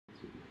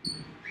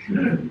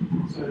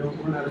so I don't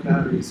run out of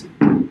batteries.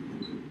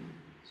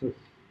 So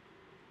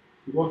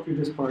you walk through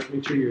this part,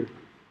 make sure you're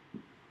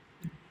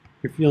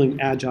feeling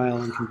agile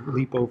and can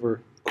leap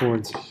over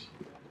chords.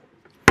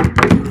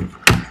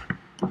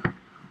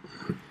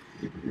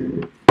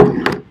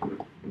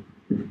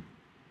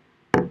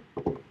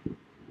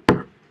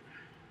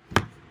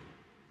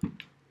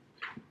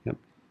 Yep.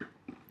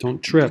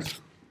 Don't trip.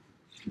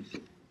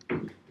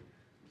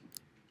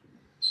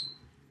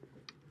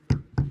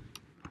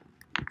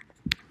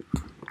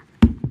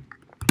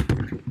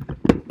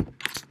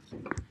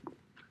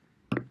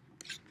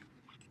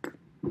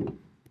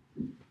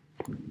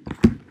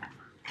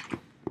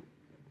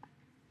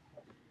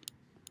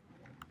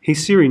 Hey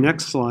Siri,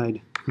 next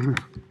slide.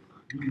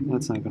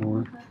 That's not going to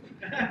work.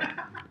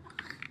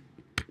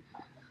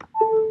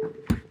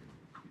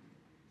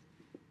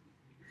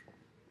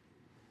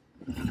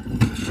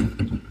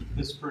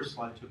 This first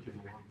slide took you the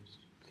longest.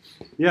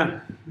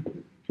 Yeah.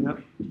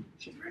 Yep.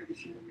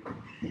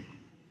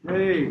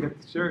 Hey, you got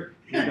the shirt.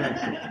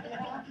 Okay.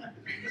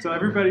 So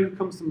everybody who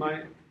comes to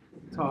my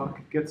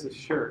talk gets a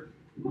shirt.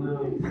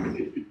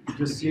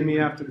 Just see me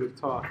after the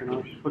talk, and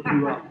I'll hook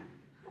you up.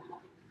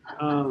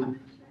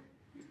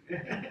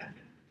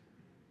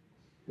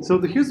 So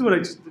here's what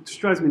it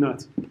just drives me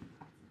nuts.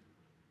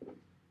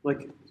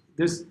 Like,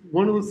 there's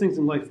one of those things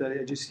in life that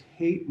I just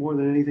hate more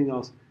than anything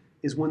else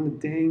is when the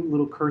dang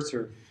little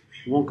cursor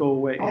won't go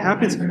away. It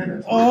happens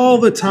all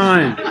the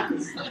time.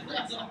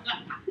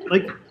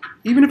 Like,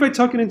 even if I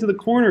tuck it into the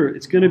corner,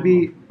 it's going to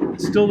be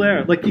still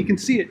there. Like, you can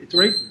see it. It's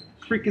right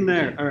freaking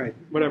there. All right,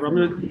 whatever. I'm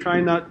going to try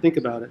and not think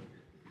about it.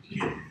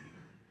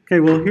 Okay,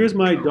 well, here's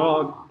my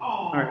dog.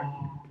 All right.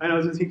 I know,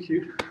 isn't he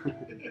cute?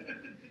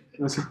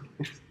 It's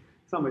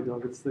not my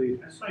dog. It's the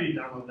I saw you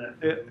download that.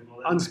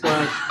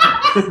 Unsplash.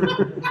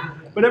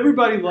 But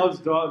everybody loves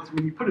dogs.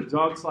 When you put a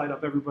dog slide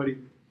up, everybody,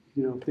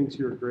 thinks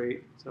you're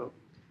great. So,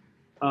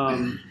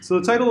 so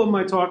the title of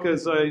my talk,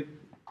 as I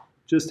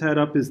just had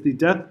up, is "The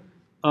Death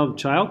of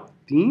Child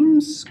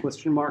Themes?" ?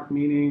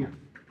 Meaning,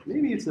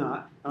 maybe it's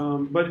not,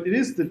 but it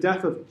is the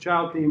death of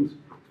child themes.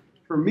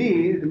 For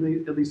me,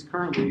 at least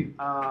currently,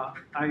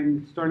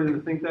 I'm starting to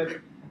think that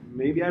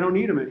maybe I don't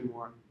need them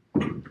anymore.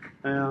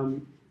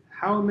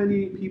 How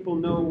many people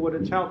know what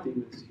a child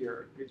theme is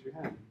here? Raise your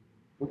hand.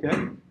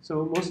 Okay,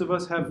 so most of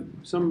us have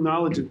some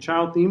knowledge of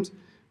child themes,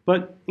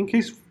 but in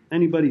case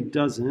anybody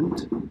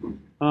doesn't,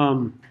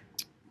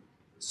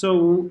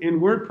 so in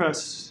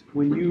WordPress,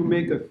 when you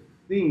make a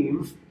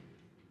theme,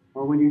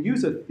 or when you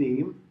use a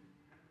theme,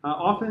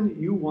 often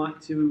you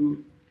want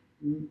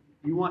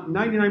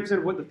 99%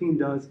 of what the theme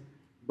does,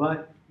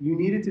 but you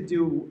need it to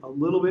do a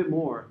little bit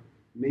more.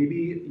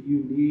 Maybe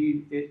you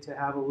need it to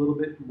have a little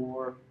bit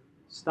more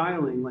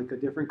styling, like a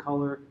different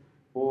color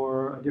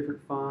or a different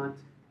font,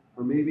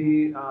 or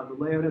maybe the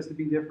layout has to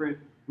be different.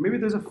 Maybe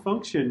there's a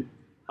function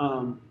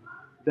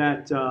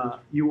that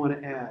you want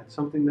to add,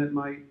 something that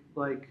might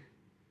like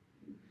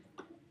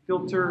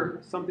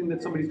filter something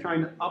that somebody's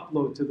trying to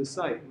upload to the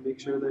site and make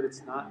sure that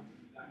it's not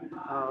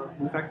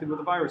infected with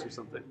a virus or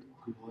something.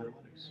 Google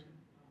Analytics.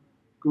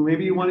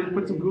 Maybe you wanted to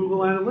put some Google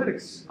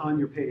Analytics on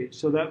your page,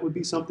 so that would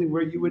be something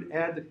where you would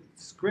add the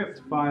script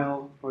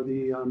file or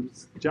the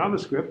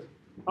JavaScript.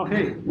 Oh,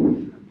 hey,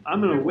 I'm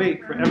going to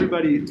wait for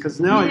everybody, because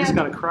now I just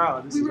got a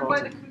crowd. This is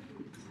awesome.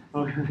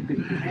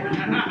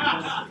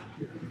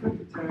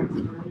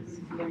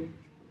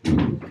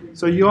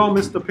 So you all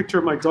missed the picture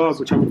of my dog,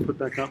 which I'm going to put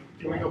back up.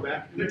 Can we go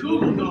back? The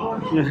Google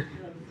dog. Yeah.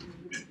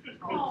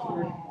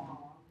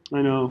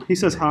 I know. He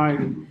says hi.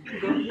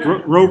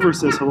 Rover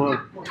says hello.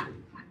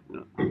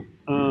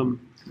 All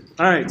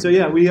right, so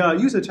yeah, we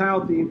use a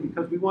child theme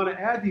because we want to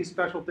add these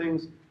special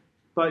things,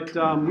 but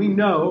we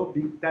know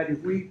that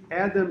if we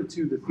add them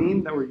to the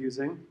theme that we're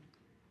using,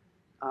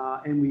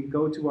 and we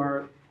go to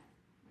our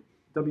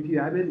WP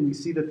admin and we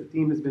see that the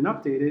theme has been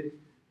updated,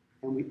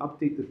 and we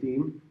update the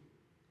theme,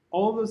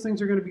 all of those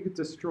things are going to be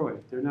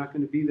destroyed. They're not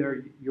going to be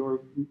there.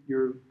 Your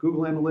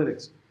Google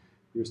Analytics,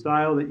 your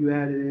style that you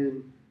added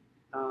in,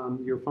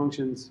 your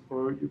functions,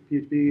 or your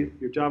PHP,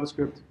 your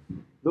JavaScript,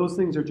 those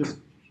things are just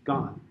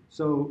gone.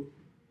 So,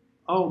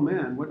 oh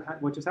man,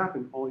 what just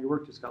happened? All your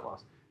work just got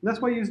lost. And that's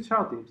why you use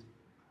child themes.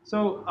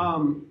 So,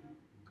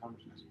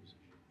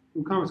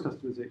 commerce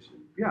customization.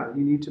 Yeah,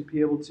 you need to be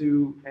able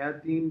to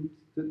add themes,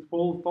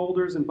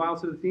 folders and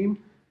files to the theme,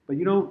 but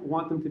you don't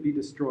want them to be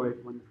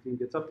destroyed when the theme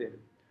gets updated.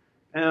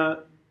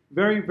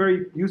 Very,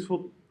 very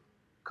useful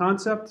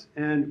concept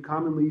and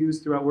commonly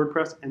used throughout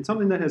WordPress, and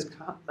something that has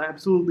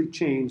absolutely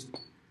changed,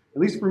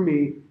 at least for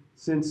me,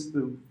 since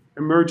the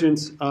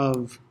emergence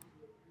of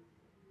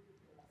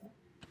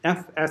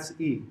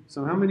FSE.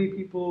 So how many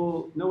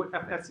people know what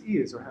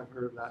FSE is or have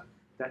heard of that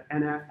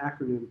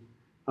acronym?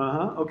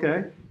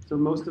 Okay. So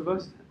most of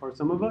us, or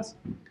some of us.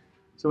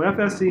 So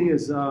FSE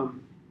is a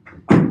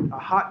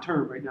hot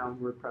term right now in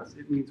WordPress.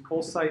 It means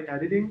full site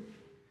editing.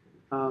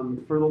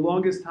 For the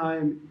longest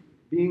time,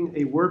 being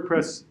a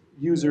WordPress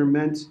user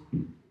meant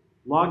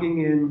logging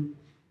in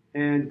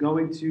and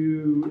going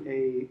to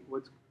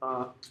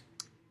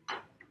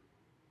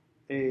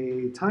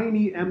a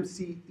tiny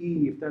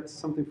MCE, if that's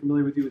something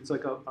familiar with you. It's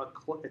like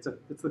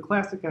it's the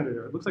classic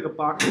editor. It looks like a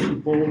box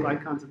with bold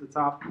icons at the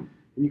top, and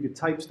you could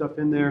type stuff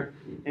in there,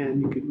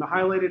 and you could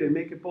highlight it and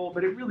make it bold,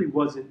 but it really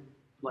wasn't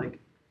like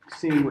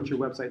seeing what your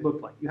website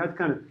looked like. You had to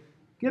kind of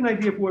get an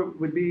idea of what it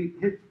would be,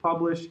 hit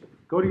publish,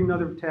 go to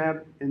another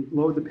tab and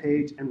load the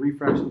page and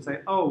refresh and say,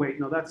 oh wait,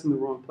 no, that's in the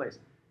wrong place.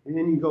 And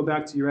then you go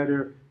back to your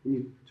editor and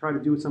you try to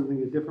do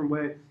something a different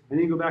way, and then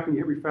you go back and you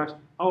hit refresh.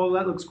 Oh,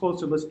 that looks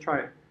closer, let's try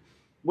it.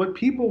 What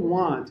people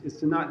want is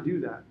to not do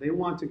that. They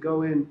want to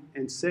go in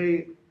and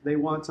say they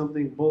want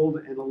something bold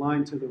and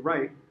aligned to the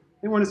right.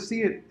 They want to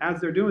see it as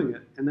they're doing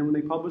it. And then when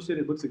they publish it,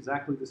 it looks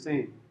exactly the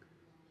same.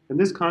 And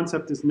this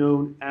concept is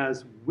known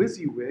as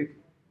WYSIWYG.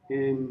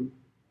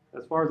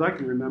 As far as I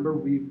can remember,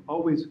 we've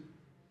always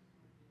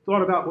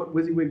thought about what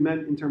WYSIWYG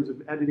meant in terms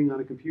of editing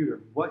on a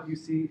computer. What you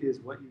see is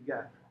what you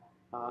get.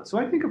 So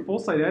I think of full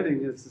site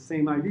editing is the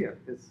same idea.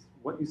 It's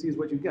what you see is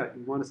what you get.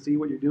 You want to see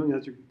what you're doing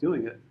as you're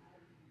doing it.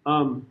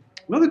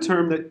 Another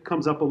term that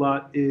comes up a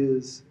lot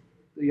is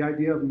the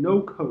idea of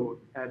no-code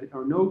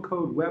or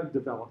no-code web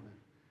development.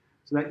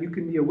 So that you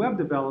can be a web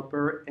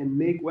developer and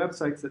make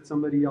websites that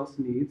somebody else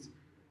needs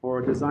or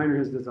a designer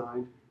has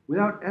designed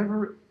without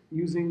ever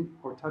using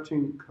or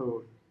touching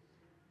code.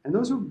 And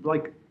those are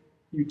like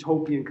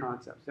utopian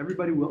concepts.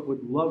 Everybody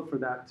would love for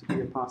that to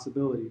be a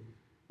possibility,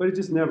 but it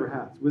just never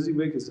has.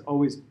 WYSIWYG has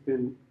always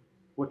been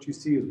what you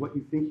see is what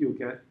you think you'll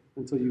get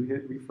until you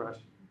hit refresh.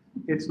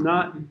 It's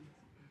not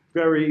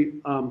very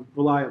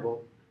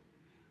reliable.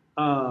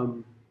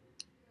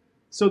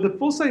 So the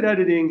full site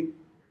editing,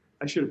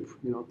 I should have,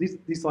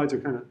 these slides are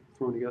kind of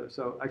thrown together.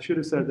 So I should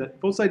have said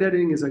that full site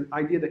editing is an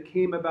idea that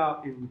came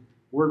about in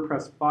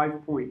WordPress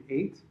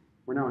 5.8.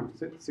 We're now in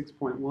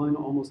 6.1,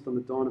 almost on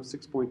the dawn of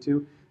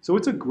 6.2. So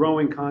it's a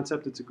growing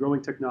concept, it's a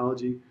growing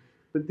technology.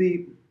 But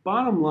the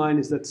bottom line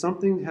is that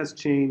something has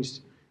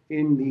changed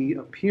in the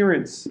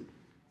appearance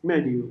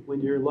menu.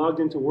 When you're logged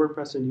into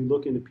WordPress and you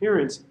look in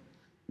appearance,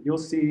 you'll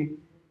see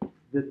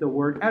that the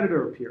word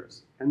editor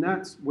appears. And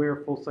that's where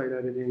full site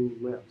editing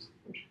lives.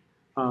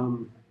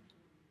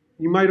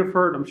 You might have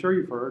heard, I'm sure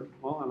you've heard,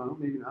 well, I don't know,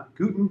 maybe not,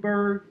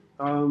 Gutenberg.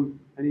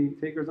 Any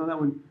takers on that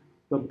one?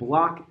 The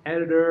block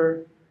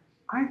editor.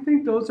 I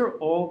think those are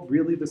all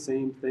really the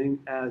same thing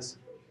as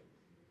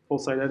full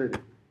site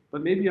editing,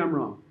 but maybe I'm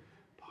wrong.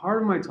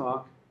 Part of my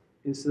talk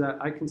is that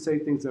I can say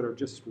things that are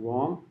just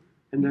wrong,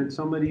 and then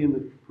somebody in the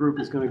group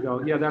is going to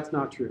go, yeah, that's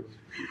not true.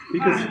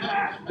 Because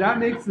that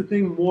makes the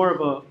thing more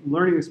of a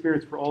learning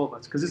experience for all of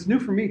us, because it's new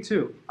for me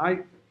too. I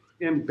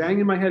am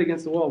banging my head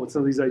against the wall with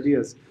some of these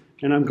ideas,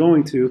 and I'm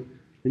going to,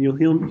 and you'll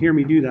hear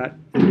me do that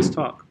in this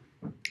talk.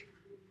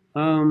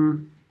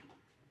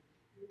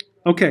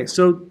 Okay,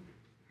 so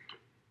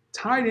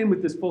tied in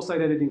with this full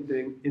site editing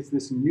thing is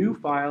this new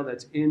file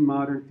that's in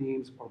modern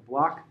themes or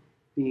block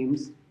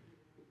themes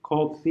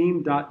called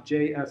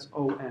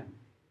theme.json.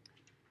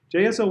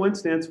 JSON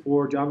stands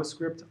for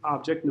JavaScript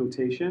Object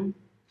Notation,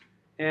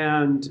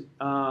 and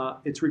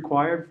it's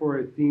required for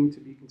a theme to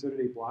be considered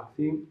a block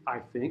theme, I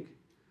think.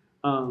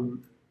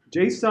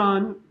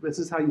 JSON, this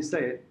is how you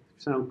say it.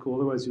 Sound cool,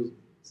 otherwise you'll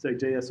say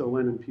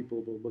JSON and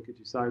people will look at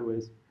you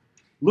sideways.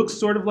 Looks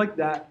sort of like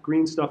that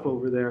green stuff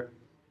over there,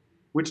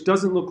 which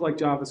doesn't look like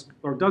JavaScript,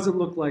 or doesn't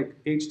look like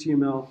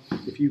HTML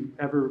if you've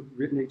ever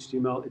written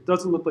HTML. It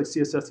doesn't look like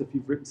CSS if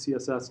you've written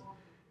CSS.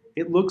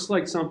 It looks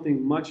like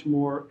something much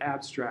more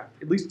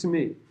abstract, at least to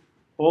me.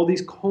 All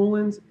these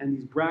colons and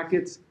these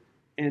brackets,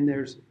 and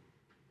there's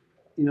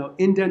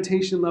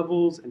indentation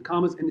levels and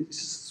commas, and it's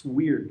just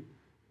weird.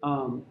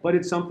 But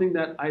it's something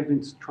that I've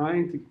been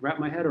trying to wrap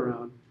my head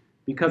around,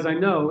 because I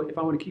know if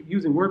I want to keep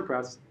using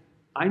WordPress,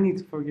 I need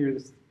to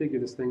figure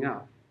this thing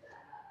out.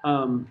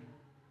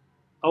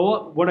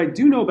 What I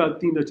do know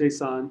about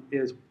theme.json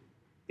is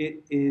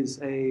it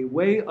is a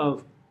way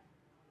of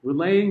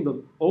relaying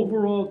the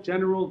overall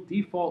general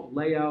default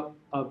layout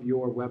of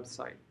your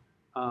website,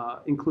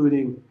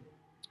 including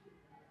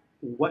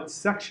what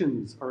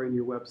sections are in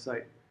your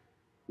website,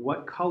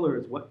 what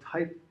colors, what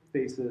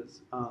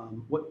typefaces,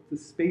 what the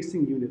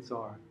spacing units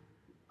are,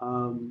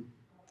 and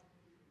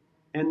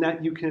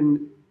that you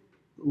can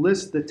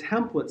list the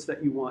templates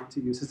that you want to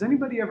use. Has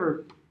anybody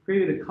ever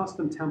created a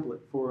custom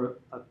template for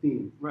a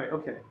theme? Right,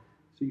 okay.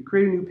 So you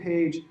create a new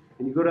page,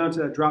 and you go down to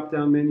that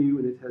drop-down menu,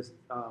 and it has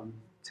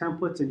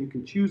templates, and you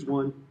can choose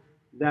one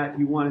that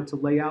you want it to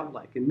lay out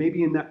like. And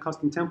maybe in that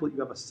custom template, you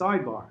have a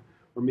sidebar,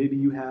 or maybe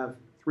you have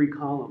 3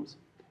 columns.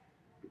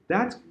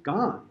 That's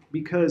gone,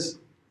 because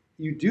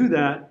you do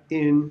that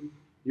in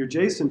your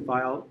JSON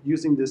file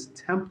using this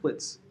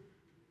templates,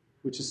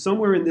 which is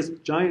somewhere in this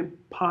giant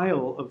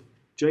pile of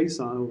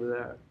JSON over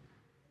there.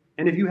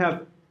 And if you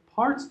have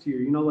parts to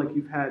your, like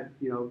you've had,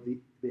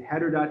 the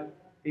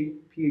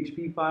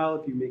header.php file,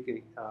 if you make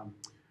a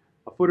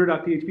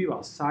footer.php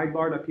file,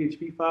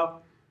 sidebar.php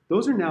file,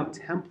 those are now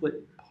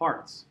template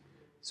parts.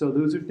 So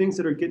those are things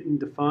that are getting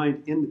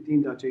defined in the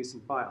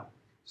theme.json file.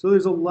 So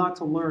there's a lot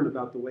to learn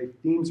about the way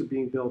themes are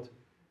being built.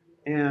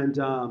 And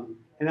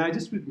I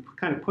just been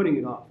kind of putting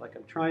it off. Like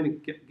I'm trying to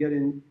get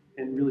in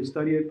and really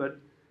study it, but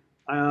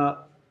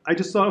I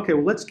just thought, okay,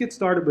 well, let's get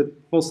started with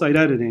full site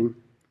editing.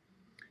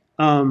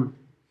 And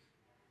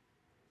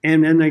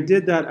then I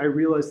did that. I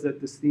realized that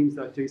this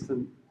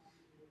themes.json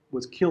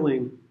was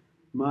killing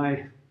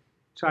my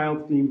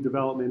child theme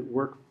development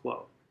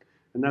workflow.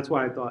 And that's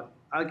why I thought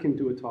I can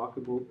do a talk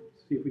and we'll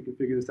see if we can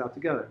figure this out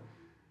together.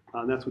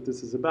 And that's what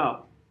this is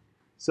about.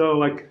 So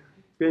like,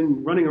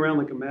 been running around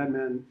like a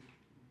madman,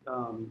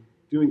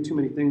 doing too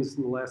many things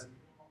in the last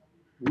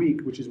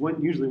week, which is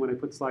usually when I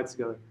put slides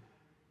together.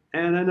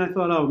 And then I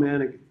thought, oh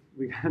man,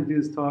 we got to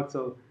do this talk.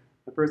 So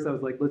at first I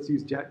was like, let's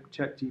use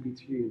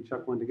ChatGPT and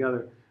chuck one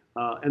together.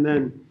 And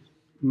then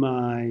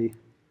my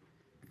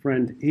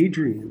friend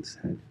Adrian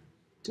said,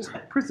 just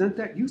present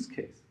that use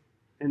case.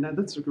 And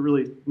that's a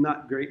really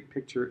not great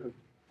picture of,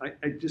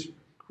 I just,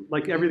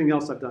 like everything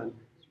else I've done,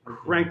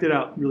 cranked it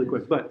out really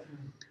quick. But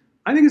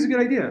I think it's a good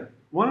idea.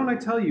 Why don't I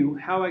tell you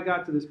how I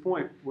got to this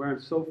point where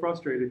I'm so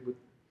frustrated with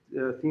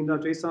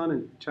theme.json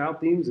and child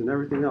themes and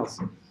everything else.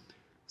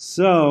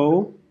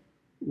 So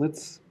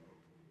let's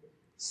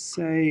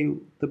say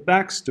the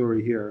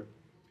backstory here.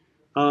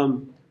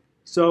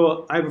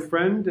 So I have a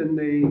friend and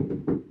they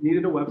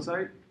needed a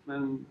website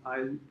and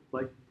I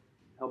like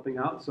helping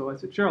out. So I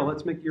said, Cheryl,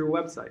 let's make your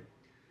website.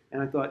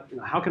 And I thought,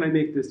 how can I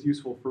make this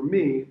useful for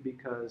me?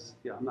 Because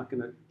I'm not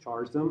going to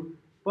charge them,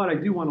 but I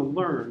do want to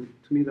learn.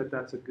 To me,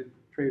 that's a good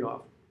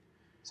trade-off.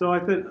 So I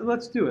thought,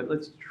 let's do it.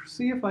 Let's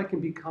see if I can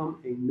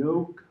become a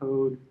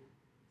no-code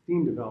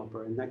theme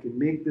developer and I can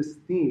make this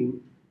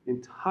theme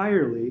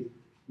entirely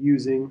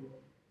using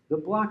the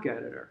block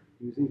editor,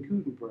 using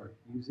Gutenberg,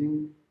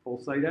 using full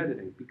site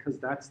editing, because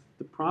that's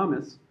the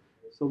promise.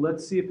 So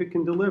let's see if it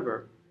can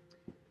deliver.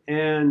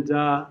 And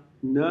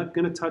not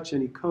going to touch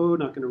any code,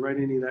 not going to write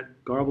any of that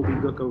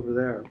gobbledygook over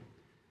there.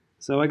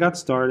 So I got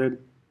started.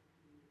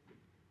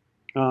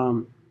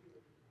 And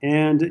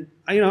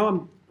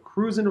I'm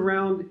cruising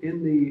around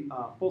in the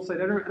full site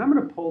editor, and I'm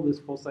going to pull this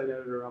full site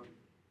editor up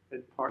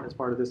as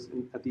part of this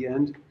at the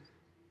end.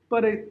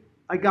 But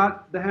I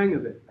got the hang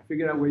of it. I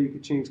figured out where you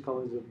could change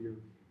colors of your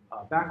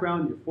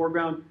background, your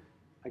foreground.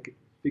 I could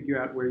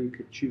figure out where you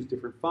could choose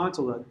different fonts,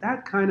 although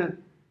that kind of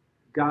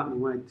got me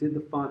when I did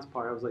the fonts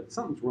part. I was like,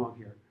 something's wrong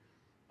here.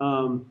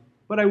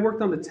 But I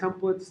worked on the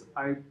templates.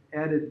 I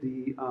added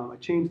I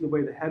changed the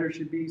way the header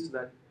should be so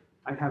that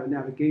I'd have a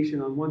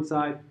navigation on one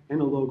side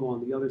and a logo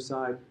on the other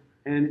side.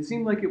 And it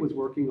seemed like it was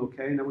working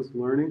okay, and I was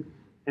learning,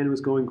 and it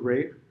was going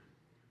great.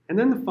 And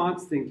then the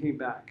fonts thing came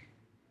back.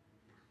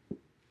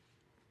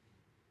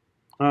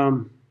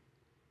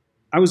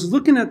 I was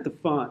looking at the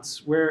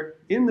fonts where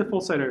in the full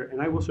site editor, and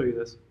I will show you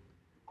this,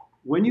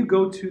 when you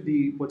go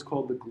to what's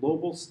called the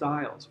global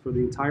styles for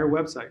the entire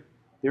website,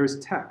 there is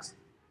text.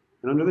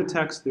 And under the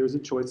text, there's a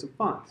choice of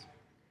fonts.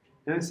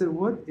 And I said,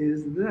 what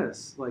is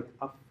this? Like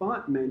a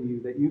font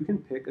menu that you can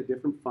pick a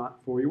different font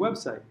for your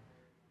website.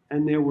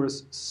 And there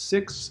was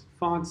 6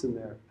 fonts in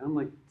there. And I'm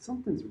like,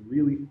 something's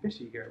really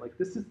fishy here. Like,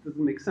 this doesn't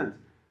make sense.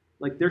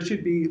 Like, there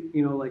should be,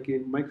 like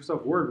in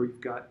Microsoft Word, where you've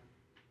got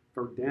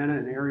Verdana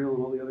and Arial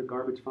and all the other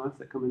garbage fonts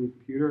that come in the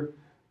computer.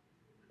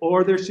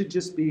 Or there should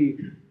just be,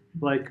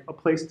 like, a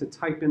place to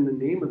type in the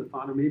name of the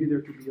font. Or maybe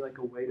there could be, like,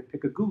 a way to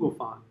pick a Google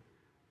font.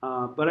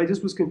 But I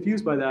just was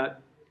confused by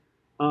that.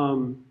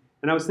 And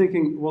I was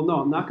thinking, well, no,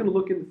 I'm not going to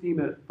look in the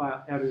theme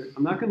editor.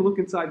 I'm not going to look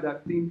inside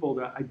that theme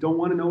folder. I don't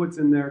want to know what's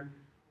in there.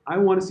 I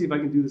want to see if I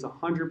can do this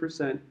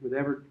 100% with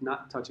ever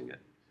not touching it.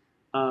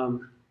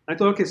 I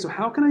thought, okay, so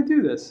how can I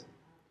do this?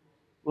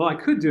 Well, I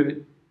could do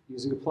it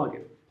using a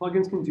plugin.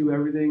 Plugins can do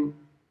everything.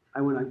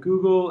 I went on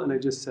Google and I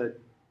just said,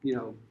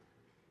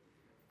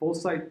 full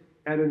site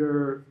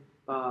editor,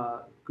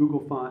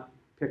 Google font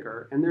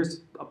picker, and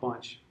there's a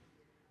bunch.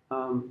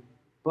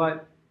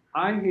 But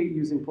I hate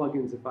using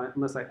plugins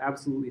unless I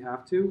absolutely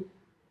have to.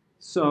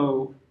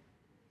 So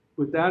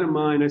with that in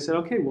mind, I said,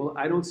 okay, well,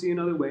 I don't see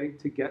another way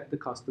to get the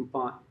custom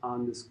font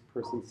on this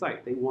person's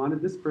site. They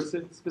wanted this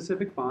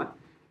specific font.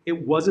 It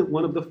wasn't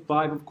one of the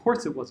 5. Of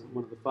course it wasn't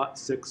one of the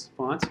 6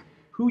 fonts.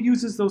 Who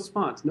uses those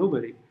fonts?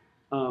 Nobody.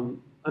 I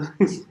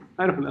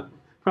don't know.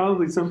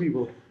 Probably some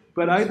people.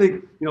 But I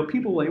think,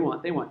 people, they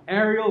want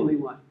Arial, they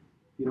want,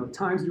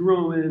 Times New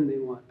Roman, they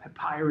want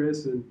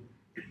Papyrus and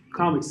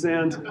Comic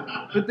Sans.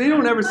 But they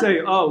don't ever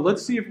say, oh,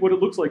 let's see what it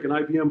looks like in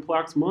IBM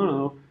Plex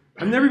Mono.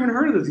 I've never even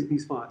heard of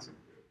these fonts.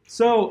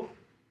 So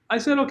I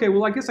said, okay,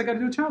 well, I guess I got to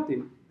do a child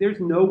theme.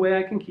 There's no way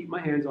I can keep my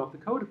hands off the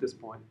code at this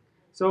point.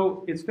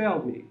 So it's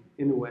failed me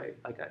in a way.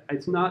 Like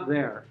it's not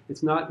there.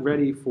 It's not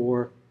ready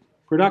for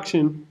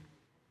production,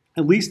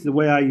 at least the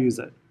way I use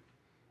it.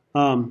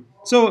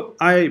 So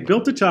I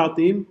built a child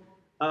theme.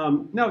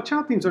 Now,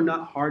 child themes are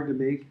not hard to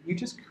make. You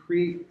just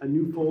create a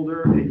new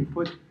folder and you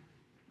put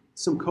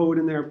some code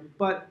in there.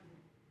 But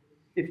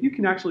if you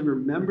can actually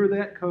remember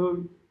that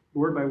code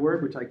word by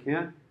word, which I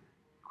can't,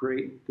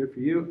 great, good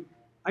for you.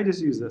 I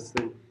just use this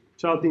thing,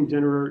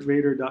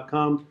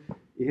 childthemegenerator.com.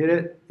 You hit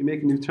it, you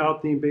make a new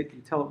child theme,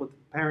 you tell it what the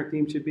parent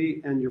theme should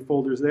be, and your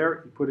folder's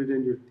there. You put it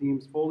in your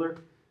themes folder,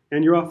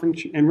 and you're off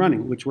and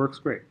running, which works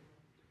great.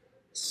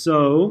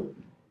 So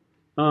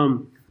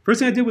first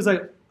thing I did was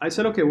I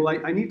said, okay, well,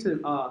 I need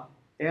to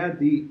add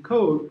the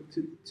code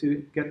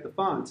to get the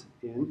font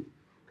in,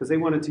 because they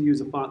wanted to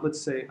use a font.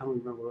 Let's say, I don't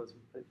remember what it was.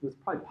 It was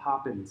probably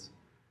Poppins,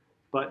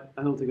 but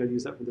I don't think I'd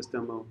use that for this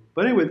demo.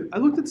 But anyway, I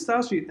looked at the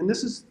style sheet, and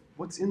this is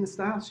what's in the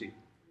style sheet.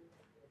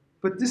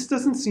 But this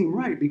doesn't seem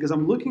right, because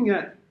I'm looking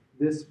at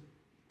this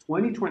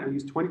 2020, I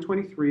use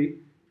 2023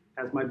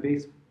 as my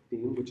base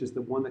theme, which is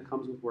the one that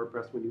comes with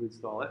WordPress when you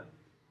install it.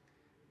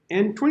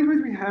 And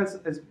 2023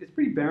 it's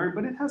pretty barren,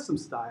 but it has some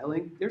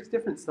styling. There's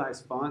different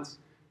size fonts.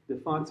 The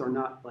fonts are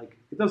not like,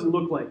 it doesn't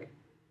look like,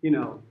 you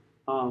know,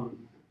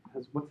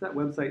 what's that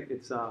website?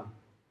 It's the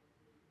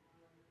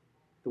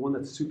one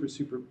that's super,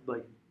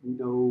 like,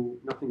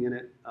 nothing in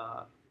it.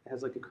 It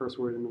has like a curse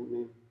word in the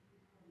name.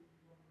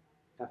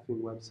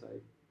 Effing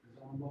website.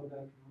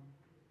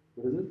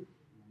 What is it?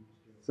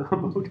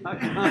 Zombo.com.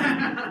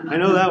 I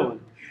know that one.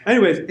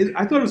 Anyways,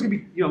 I thought it was going to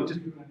be, you know, just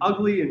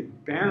ugly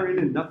and barren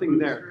and nothing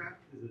there.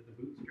 Is it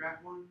the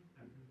Bootstrap one?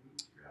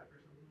 Bootstrap or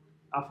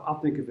something? I'll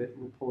think of it.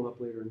 We'll pull it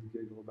up later and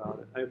giggle about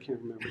it. I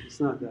can't remember. It's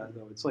not that,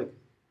 though. It's like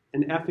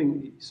an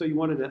effing, so you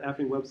wanted an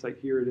effing website.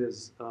 Here it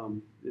is.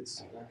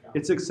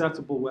 It's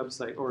accessible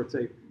website, or it's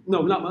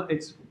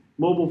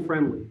mobile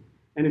friendly.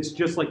 And it's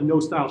just like no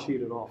style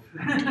sheet at all.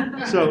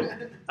 So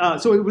I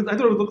thought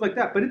it would look like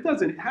that, but it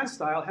doesn't. It has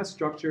style, it has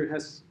structure, it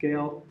has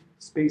scale,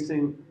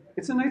 spacing.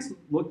 It's a nice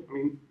look. I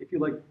mean, if you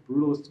like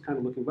brutalist kind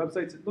of looking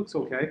websites, it looks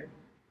okay.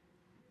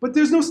 But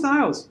there's no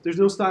styles. There's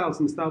no styles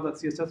in the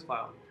style.css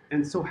file.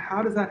 And so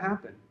how does that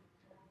happen?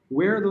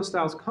 Where are those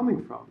styles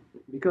coming from?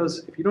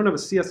 Because if you don't have a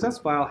CSS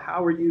file,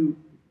 how are you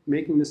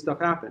making this stuff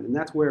happen? And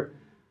that's where,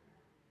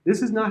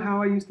 this is not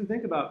how I used to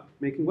think about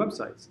making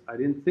websites. I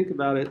didn't think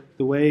about it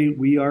the way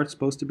we are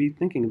supposed to be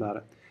thinking about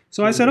it.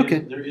 So I said, okay.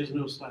 There is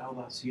no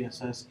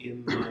style.css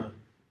in the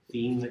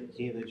theme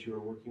that you are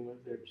working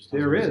with?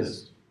 There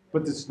is,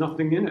 but there's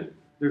nothing in it.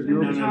 There's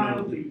no.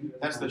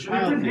 That's the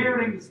child It's theme.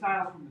 inheriting the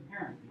styles from the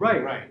parent.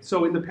 Right.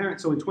 So in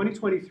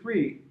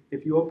 2023,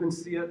 if you open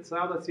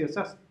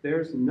style.css,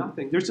 there's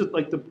nothing. There's just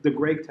like the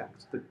gray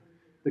text,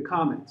 the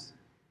comments,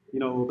 you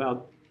know,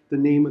 about the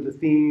name of the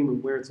theme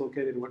and where it's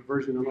located and what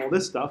version and all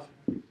this stuff.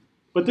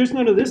 But there's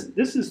none of this.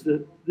 This is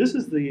the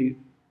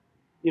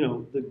you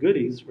know, the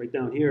goodies right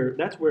down here.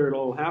 That's where it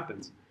all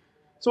happens.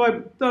 So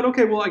I thought,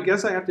 okay, well, I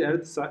guess I have to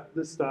edit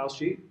the style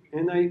sheet,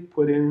 and I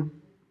put in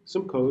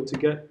some code to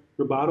get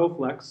Roboto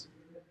Flex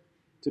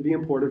to be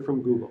imported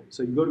from Google.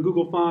 So you go to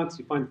Google Fonts,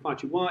 you find the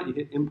font you want, you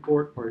hit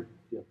import or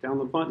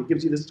download font. It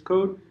gives you this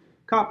code,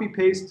 copy,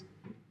 paste,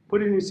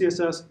 put it in your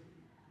CSS,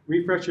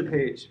 refresh your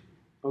page.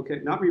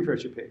 Okay, not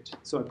refresh your page.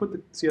 So I put the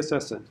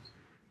CSS in.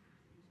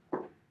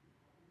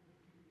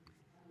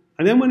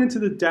 I then went into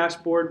the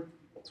dashboard,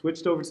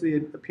 switched over to the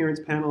appearance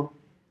panel,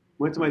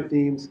 went to my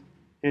themes,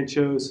 and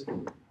chose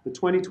the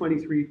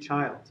 2023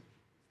 child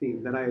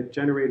theme that I had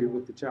generated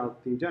with the child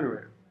theme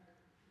generator.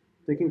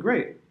 Thinking,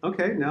 great,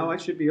 okay, now I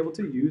should be able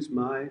to use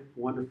my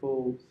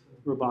wonderful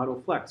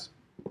Roboto Flex.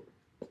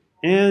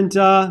 And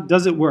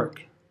does it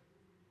work?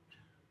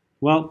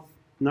 Well,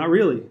 not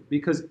really,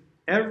 because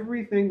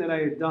everything that I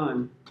had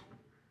done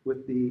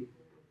with the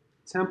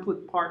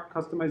template part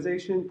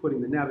customization,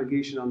 putting the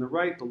navigation on the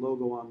right, the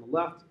logo on the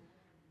left,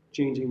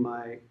 changing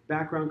my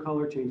background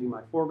color, changing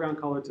my foreground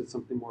color to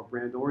something more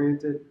brand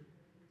oriented,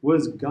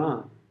 was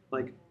gone.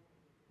 Like,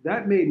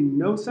 that made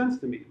no sense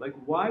to me. Like,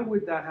 why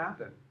would that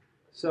happen?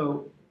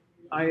 So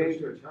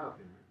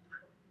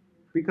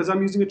because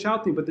I'm using a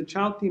child theme, but the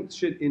child theme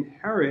should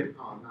inherit.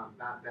 Oh, not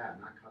that,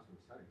 not custom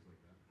settings like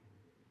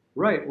that.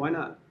 Right, why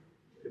not?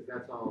 Because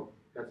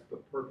that's the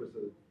purpose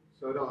of it.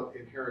 So it'll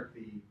inherit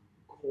the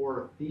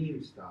core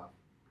theme stuff,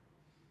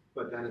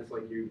 but then it's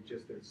like you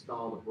just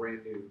installed a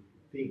brand new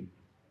theme.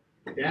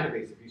 The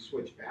database, if you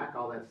switch back,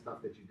 all that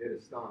stuff that you did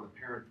is still on the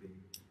parent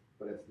theme,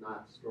 but it's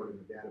not stored in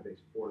the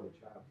database for the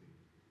child theme.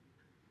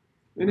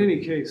 In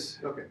any case,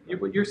 Okay.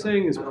 What you're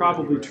saying is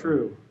probably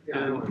true. Yeah, I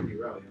don't And want to be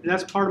relevant.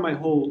 that's part of my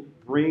whole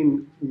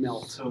brain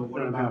melt. So what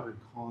that I'm about having.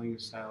 calling a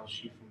style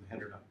sheet from the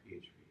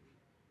header.php?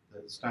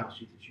 The style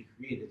sheet that you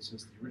created,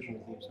 since the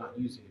original theme's not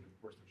using it,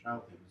 of course the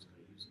child theme isn't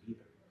going to use it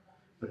either.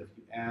 But if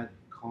you add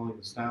calling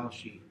the style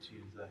sheet to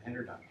the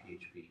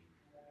header.php,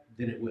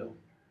 then it will.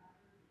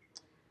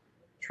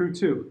 True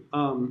too.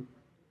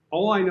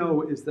 All I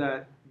know is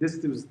that this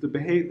was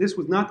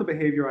not the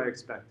behavior I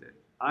expected.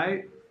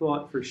 I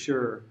thought for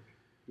sure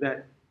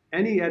that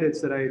any edits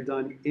that I had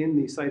done in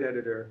the site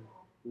editor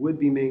would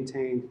be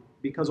maintained,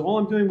 because all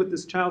I'm doing with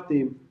this child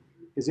theme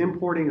is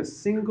importing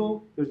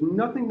there's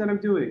nothing that I'm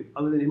doing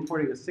other than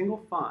importing a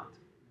single font,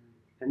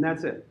 and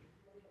that's it.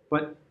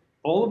 But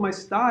all of my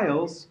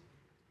styles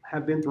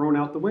have been thrown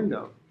out the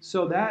window.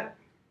 So that,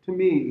 to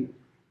me,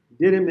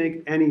 didn't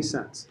make any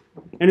sense.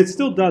 And it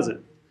still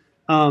doesn't.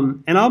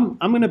 And I'm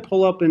going to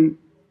pull up, and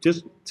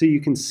just so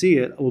you can see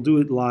it, we'll do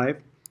it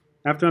live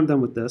after I'm done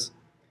with this.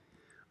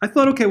 I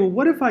thought, okay, well,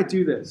 what if I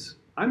do this?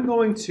 I'm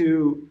going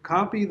to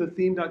copy the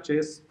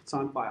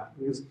theme.json file,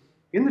 because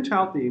in the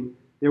child theme,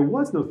 there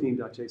was no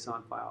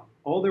theme.json file.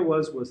 All there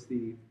was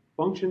the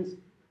functions.css,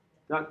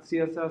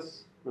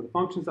 or the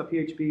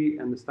functions.php,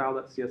 and the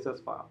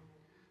style.css file.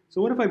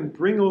 So what if I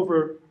bring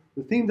over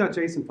the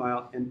theme.json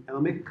file and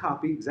I'll make a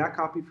copy, exact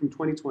copy from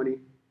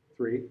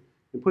 2023,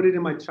 and put it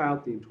in my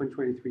child theme,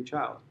 2023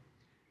 child.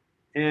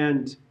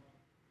 And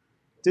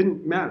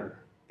didn't matter.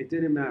 It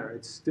didn't matter.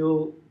 It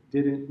still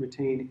didn't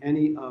retain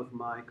any of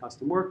my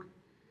custom work.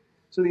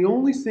 So the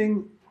only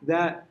thing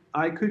that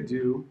I could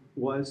do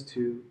was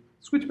to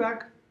switch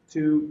back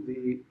to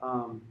the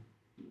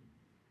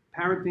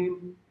parent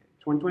theme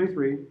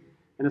 2023.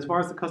 And as far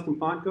as the custom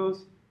font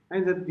goes, I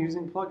ended up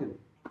using a plugin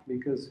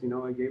because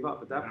I gave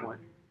up at that point.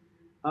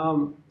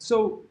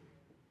 So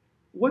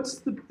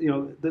what's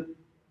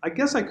I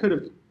guess I could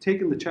have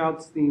taken the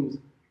child's themes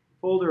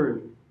folder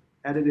and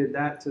edited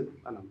that to,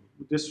 I don't know,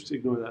 just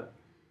ignore that.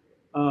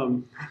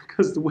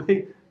 Because the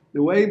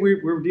way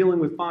we're dealing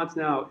with fonts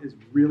now is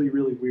really,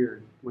 really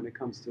weird when it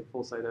comes to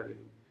full site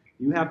editing.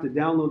 You have to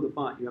download the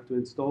font, you have to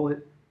install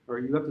it, or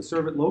you have to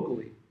serve it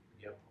locally,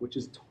 which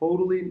is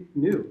totally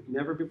new.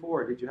 Never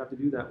before did you have to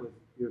do that with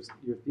your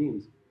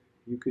themes.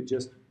 You could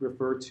just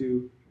refer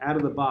to, out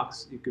of the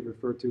box, you could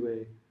refer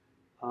to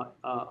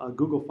a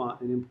Google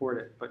font and import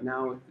it, but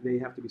now they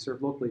have to be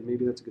served locally.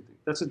 Maybe that's a good thing.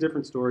 That's a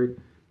different story,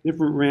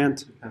 different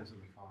rant. Depends on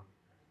the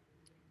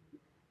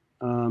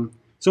font.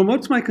 So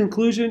what's my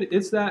conclusion?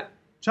 It's that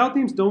child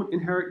themes don't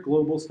inherit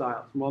global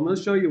styles. Well, I'm going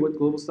to show you what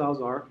global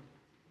styles are,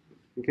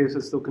 in case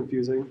it's still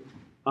confusing.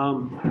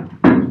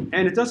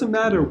 And it doesn't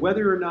matter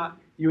whether or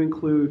not you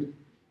include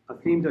a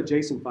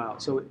theme.json file.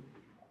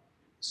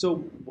 So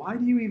why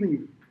do you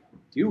even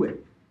do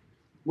it?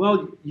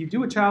 Well, you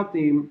do a child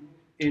theme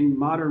in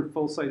modern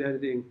full site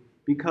editing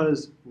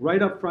because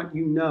right up front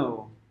you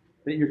know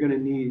that you're going to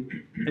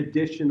need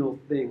additional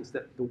things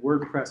that the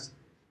WordPress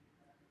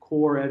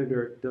core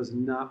editor does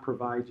not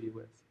provide you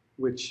with,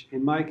 which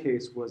in my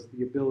case was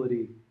the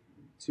ability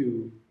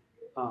to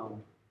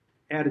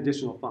add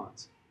additional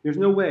fonts. There's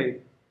no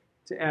way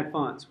to add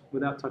fonts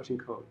without touching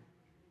code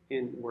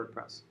in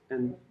WordPress.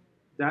 And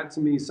that to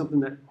me is something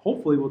that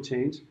hopefully will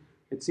change.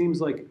 It seems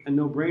like a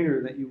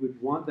no-brainer that you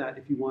would want that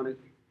if you want to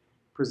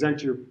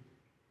present your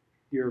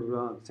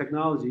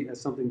technology as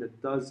something that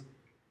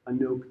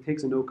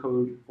takes a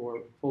no-code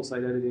or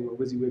full-site editing or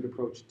WYSIWYG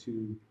approach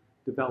to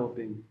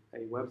developing a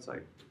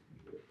website.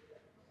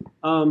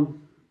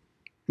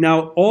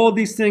 Now, all of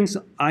these things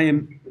I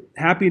am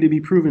happy to be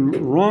proven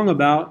wrong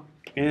about,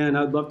 and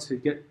I'd love to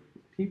get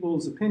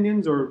people's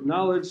opinions or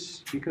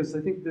knowledge because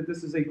I think that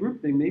this is a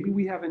group thing. Maybe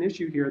we have an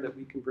issue here that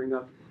we can bring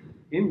up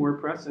in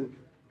WordPress,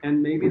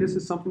 and maybe this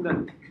is something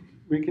that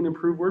we can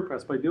improve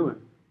WordPress by doing.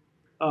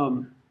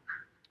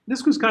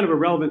 This was kind of a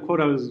relevant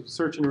quote I was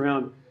searching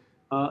around,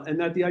 and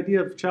that the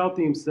idea of child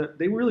themes, that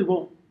they really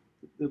won't,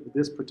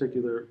 this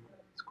particular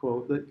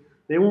quote, that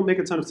they won't make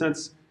a ton of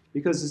sense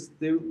because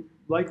they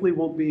likely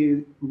won't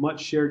be much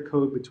shared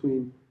code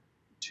between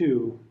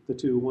the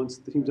two once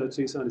the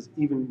theme.json is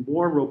even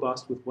more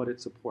robust with what it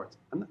supports.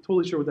 I'm not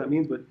totally sure what that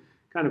means, but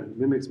kind of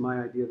mimics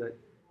my idea that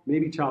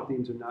maybe child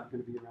themes are not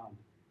going to be around.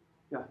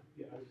 Yeah.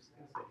 Yeah, I was just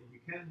going to say, if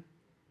you can,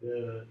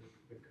 the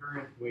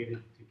current way to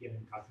get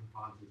in custom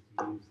fonts is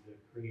to use the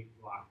create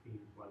block theme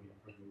plugin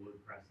from the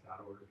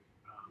WordPress.org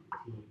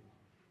team,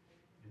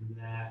 and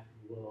that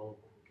will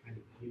kind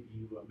of give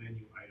you a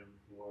menu item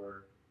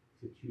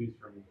to choose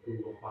from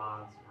Google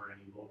fonts or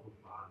any local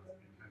fonts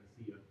and kind of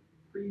see a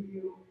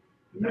preview.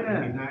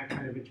 Yeah. And that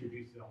kind of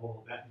introduces a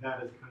whole, that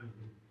is kind of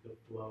the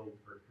flow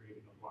for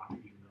creating a block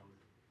theme node.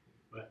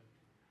 But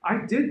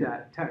I did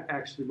that,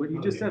 actually, what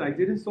you just said. I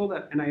did install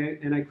that, and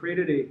I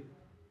created a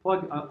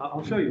plug.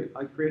 I'll show you.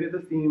 I created a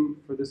theme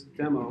for this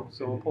demo,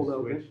 so I'll pull that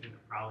open. And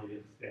it probably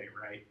didn't stay,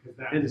 right?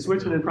 And the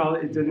switch, and then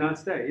probably it did not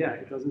stay. Yeah,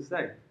 it doesn't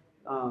stay.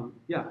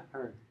 Yeah,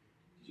 all right.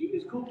 Did you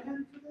use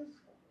GoPen for this?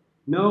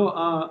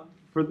 No,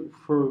 for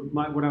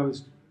what I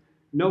was,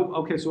 no,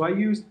 okay, so I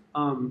used,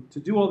 to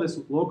do all this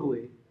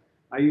locally,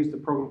 I used a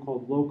program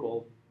called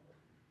Local,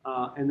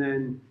 and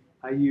then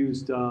I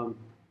used to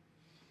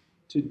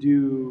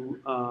do,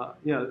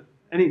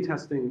 any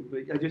testing,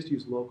 but I just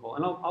use Local,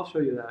 and I'll show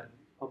you that.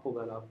 I'll pull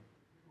that up.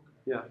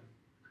 Yeah.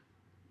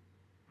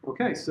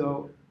 Okay,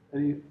 so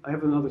I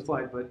have another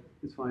slide, but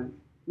it's fine.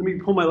 Let me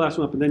pull my last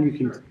one up, and then you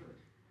can,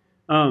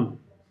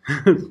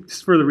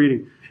 just further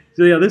reading.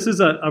 So yeah, this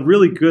is a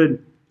really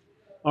good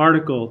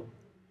article.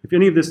 If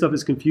any of this stuff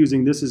is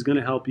confusing, this is going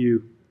to help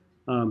you,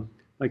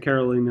 by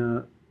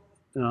Caroline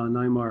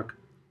Nymark,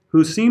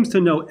 who seems to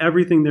know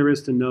everything there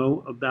is to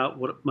know about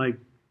what my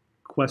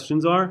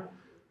questions are.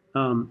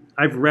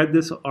 I've read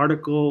this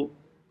article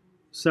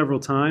several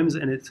times,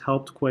 and it's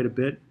helped quite a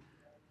bit.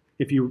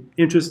 If you're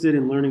interested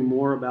in learning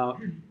more about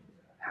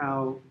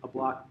how a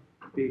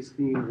block-based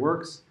theme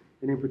works,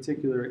 and in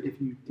particular, if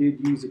you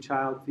did use a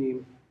child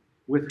theme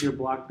with your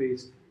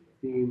block-based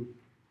theme,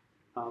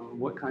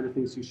 what kind of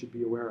things you should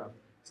be aware of.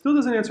 Still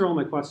doesn't answer all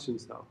my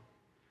questions, though.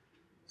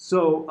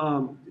 So,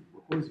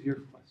 what was your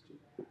question?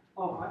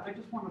 Oh, I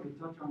just wanted to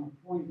touch on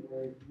a point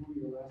where one of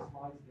your last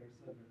slides there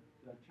said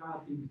that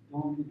child themes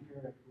don't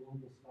inherit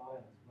global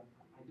styles, but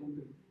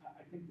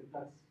I think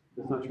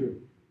that's not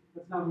true.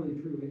 That's not really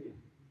true.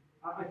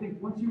 I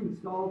think once you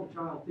install the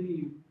child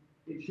theme,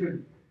 it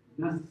should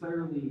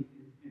necessarily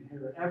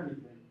inherit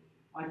everything.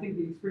 I think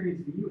the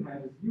experience that you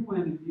had is you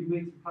went and you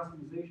made some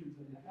customizations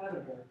in the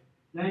editor,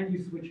 then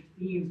you switched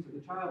themes to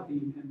the child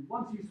theme, and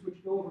once you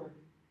switched over,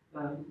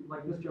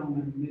 like this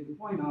gentleman made the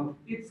point of,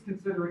 it's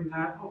considering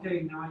that,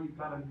 okay, now you've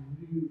got a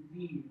new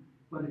theme,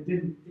 but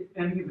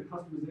any of the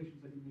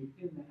customizations that you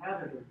made in the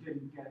editor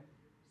didn't get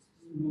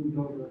moved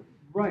over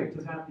Right.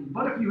 to that theme.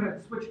 But if you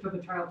had switched to the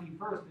child theme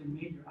first and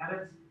made your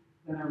edits,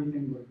 then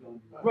everything would have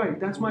gone. Right,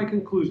 that's my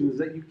conclusion, is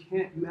that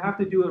you have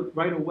to do it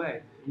right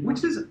away,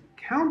 which is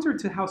counter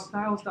to how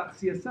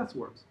styles.css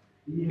works.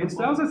 Yeah. In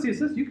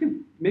styles.css, you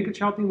can make a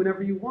child theme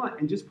whenever you want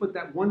and just put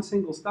that one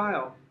single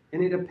style,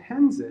 and it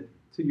appends it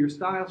to your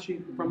style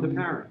sheet from the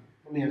parent.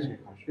 Let me ask you a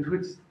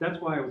question. That's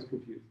why I was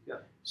confused, yeah.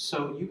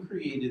 So you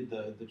created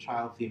the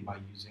child theme by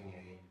using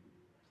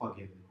a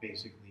plugin,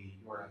 basically,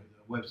 or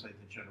a website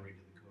that generated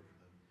the code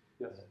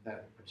for Yes.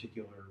 that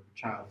particular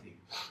child theme.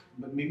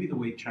 But maybe the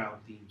way child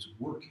themes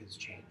work has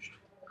changed.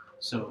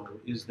 So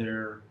is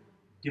there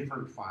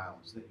different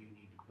files that you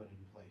need to put in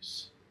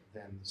place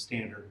than the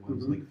standard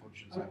ones like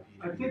functions IP?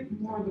 I think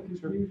more of the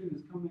confusion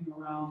is coming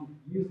around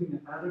using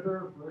an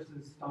editor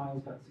versus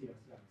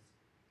styles.css.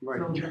 Right.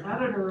 So the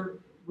editor,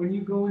 when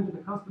you go into the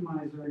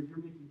customizer, you're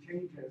making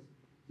changes.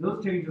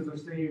 Those changes are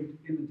saved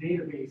in the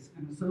database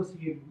and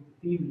associated with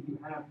the theme that you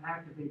have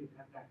activated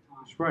at that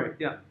time. Right,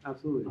 yeah,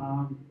 absolutely.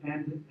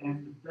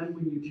 And then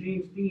when you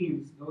change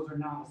themes, those are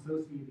not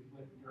associated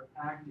with your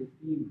active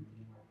theme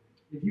anymore.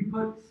 If you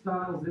put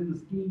styles in the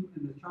scheme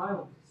in the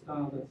child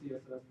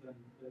style.css, then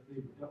they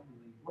would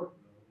definitely work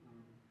though.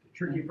 The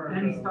tricky part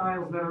Any though,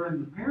 styles that are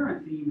in the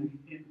parent theme and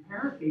in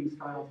parent theme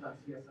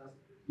styles.css,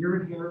 you're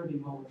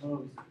inheriting all of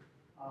those.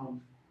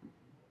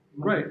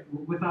 Right.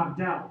 Without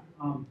doubt.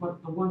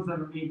 But the ones that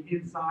are made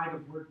inside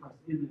of WordPress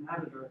in the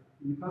editor,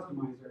 in the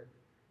customizer,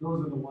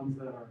 those are the ones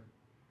that are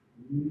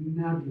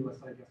nebulous,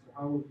 I guess, or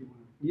however you want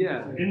to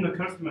Yeah. say it. In the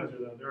customizer,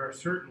 though, there are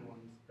certain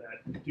ones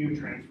that do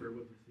transfer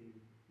with the theme.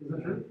 Is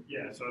that true?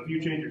 Yeah, so if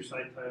you change your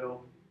site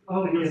title,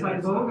 Oh, any the of site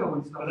that stuff, logo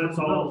and stuff. but that's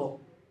some of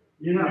all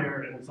in Yeah.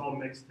 there and it's all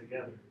mixed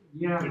together.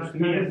 Yeah, Which that to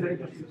me, I is think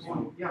a that's good just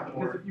point. Yeah,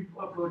 more- because if you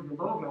upload your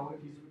logo,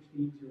 if you switch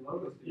themes, your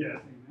logo stays Yeah. the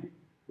same,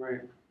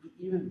 right? Right.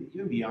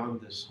 Even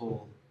beyond this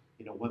whole,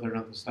 whether or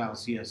not the style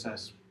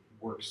CSS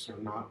works or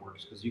not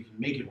works, because you can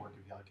make it work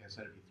if you, like I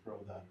said, if you throw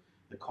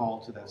the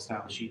call to that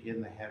style sheet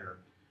in the header.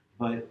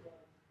 But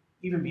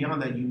even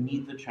beyond that, you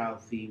need the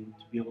child theme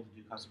to be able to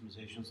do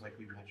customizations like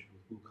we mentioned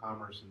with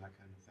WooCommerce and that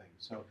kind of thing.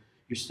 So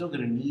you're still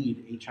going to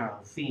need a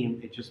child theme.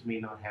 It just may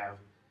not have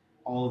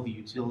all of the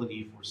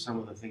utility for some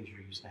of the things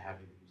you're used to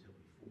having the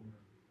utility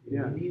for.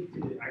 Yeah. You need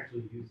to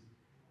actually use,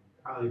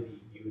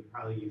 you would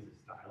probably use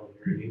a style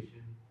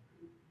variation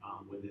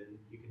within,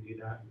 you can do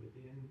that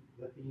within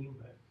the theme,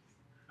 but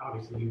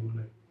obviously you want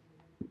to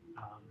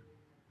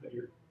put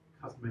your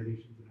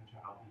customizations in a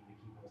child theme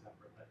to keep them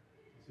separate. But,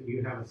 so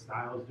you have a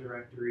styles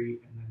directory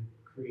and then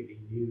create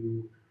a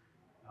new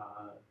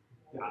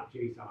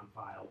 .json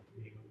file,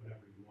 name it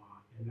whatever you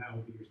want, and that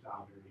would be your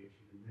style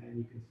variation. And then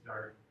you can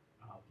start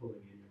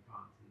pulling in your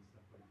fonts and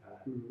stuff like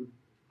that.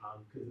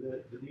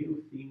 Because the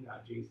new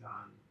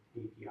theme.json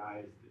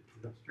API is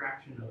it's an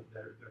abstraction of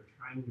they're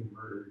trying to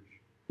merge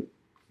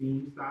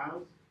theme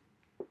styles,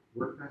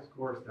 WordPress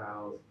core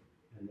styles,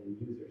 and then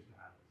user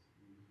styles.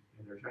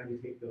 And they're trying to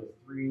take those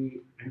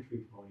three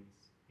entry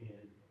points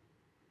and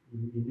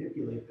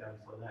manipulate them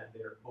so that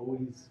they're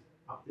always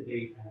up to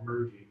date and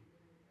merging.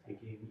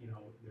 Taking,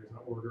 there's an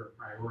order of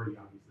priority,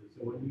 obviously.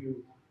 So when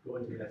you go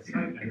into that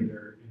site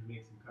editor and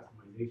make some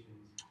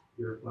customizations,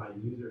 you're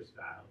applying user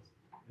styles,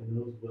 and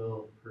those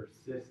will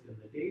persist in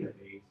the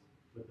database,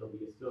 but they'll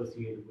be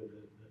associated with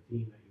the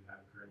theme that you have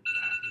currently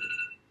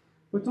active.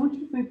 But don't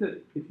you think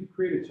that if you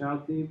create a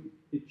child theme,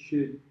 it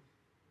should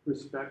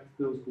respect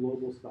those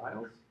global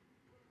styles?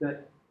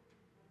 That,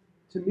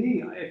 to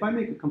me, if I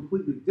make a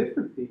completely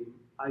different theme,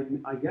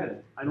 I get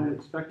it. I don't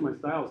expect my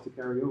styles to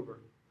carry over.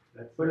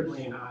 That's But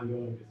certainly an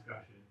ongoing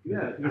discussion.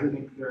 Yeah, I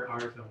think there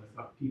are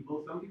some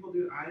people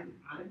do. I'm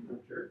not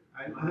sure.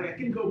 I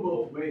can go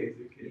both ways.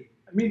 It could,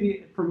 I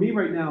mean, for me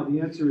right now, the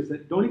answer is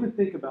that don't even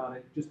think about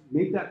it. Just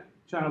make that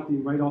child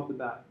theme right off the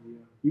bat.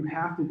 You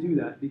have to do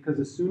that because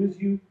as soon as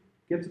you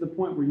get to the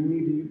point where you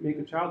need to make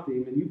a child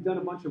theme and you've done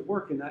a bunch of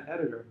work in that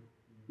editor,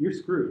 you're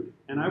screwed.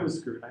 And I was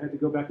screwed. I had to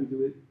go back and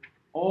do it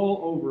all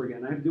over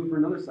again. I had to do it for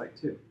another site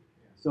too.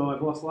 So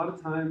I've lost a lot of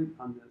time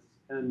on this.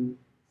 And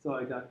so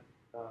I got,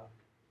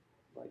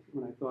 like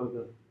when I thought of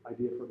the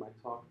idea for my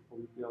talk a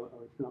week ago,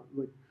 or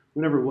like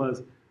whenever it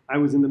was, I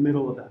was in the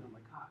middle of that. I'm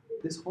like, God,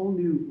 this whole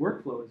new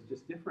workflow is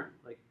just different.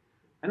 Like,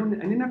 I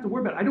didn't have to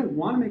worry about it. I don't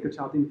want to make a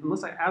child theme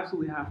unless I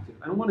absolutely have to.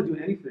 I don't want to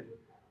do anything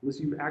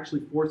unless you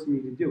actually force me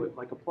to do it,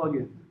 like a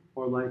plugin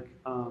or like,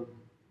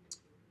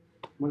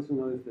 what's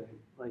another thing?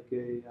 Like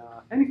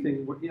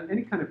anything,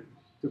 any kind of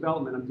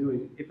development I'm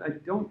doing. If I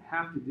don't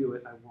have to do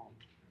it, I won't.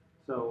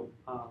 So,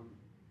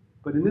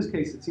 but in this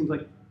case, it seems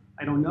like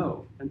I don't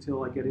know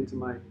until I get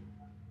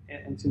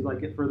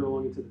further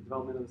along into the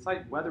development of the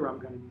site whether I'm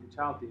going to need a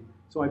child theme.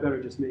 So I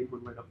better just make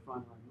one right up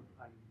front, or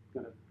I'm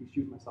going to be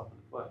shooting myself in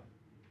the foot.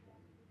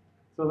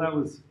 So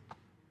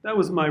that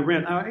was my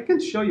rant. I can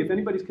show you if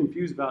anybody's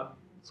confused about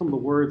some of the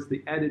words,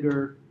 the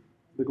editor,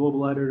 the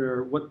global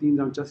editor, what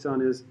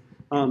theme.json is.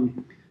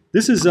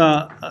 This is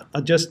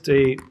just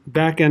a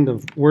back end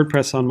of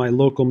WordPress on my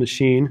local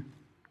machine.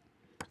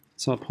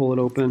 So I'll pull it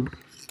open.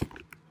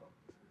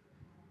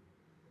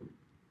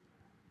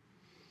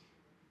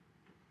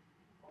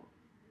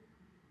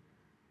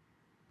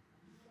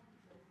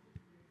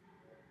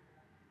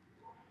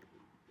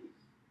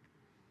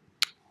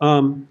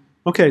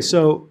 Okay,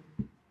 so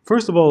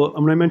first of all,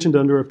 when I mentioned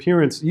under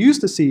appearance, you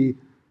used to see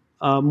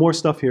more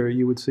stuff here.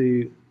 You would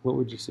see, what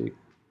would you see?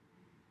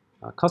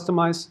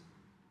 Customize,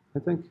 I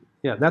think.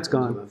 Yeah, that's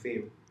gone. The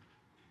theme.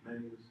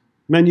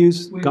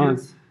 Menus, Widgets. gone.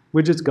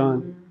 Widgets,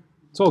 gone.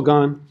 It's all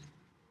gone.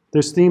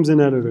 There's themes in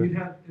editor. You'd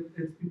have,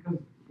 it's because,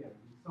 yeah,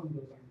 some of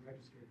those aren't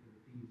registered for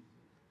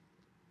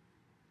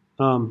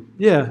the themes.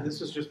 Yeah,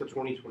 This is just the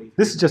 2023.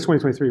 this is just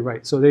 2023,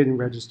 right? So they didn't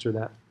register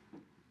that.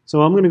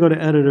 So I'm going to go to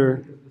editor.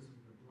 Because this is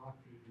the block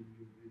theme and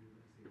you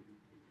do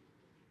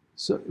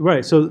So,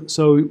 right,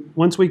 so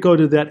once we go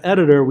to that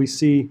editor, we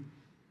see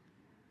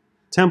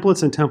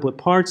templates and template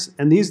parts,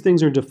 and these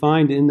things are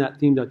defined in that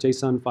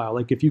theme.json file.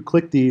 Like if you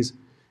click these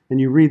and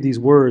you read these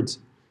words,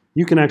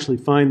 you can actually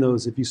find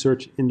those if you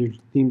search in your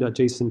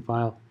theme.json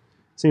file.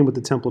 Same with the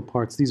template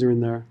parts, these are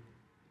in there.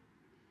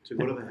 So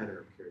go to the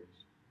header, I'm curious.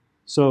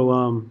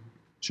 So,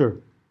 sure.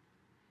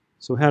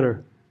 So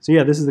header. So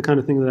yeah, this is the kind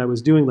of thing that I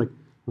was doing. Like,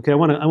 okay, I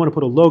want to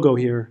put a logo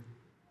here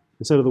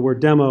instead of the word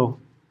demo.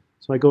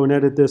 So I go and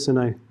edit this, and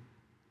I,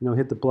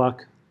 hit the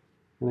block,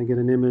 and I get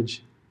an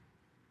image.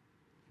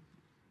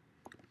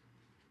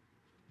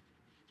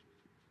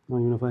 I don't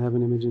even know if I have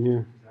an image in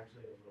here. There's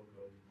actually a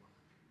logo,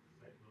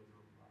 site logo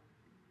block.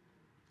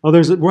 Oh,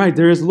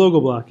 there is a logo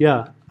block.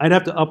 Yeah, I'd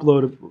have to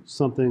upload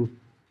something.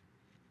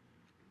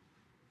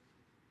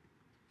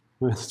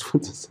 All right, let's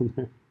put this in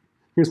there.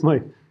 Here's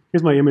my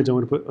image. I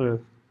want to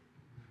put.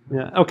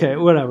 Yeah. Okay.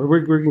 Whatever.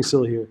 We're getting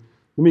silly here.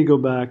 Let me go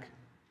back.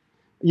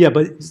 Yeah,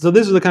 but so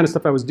this is the kind of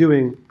stuff I was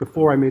doing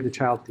before I made the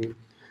child theme.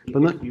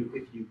 But If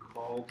you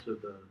call to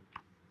the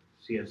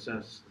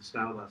CSS, the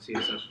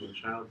style.css from the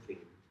child theme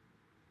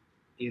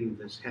in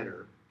this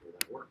header, will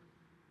that work?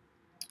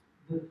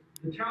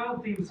 The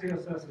child theme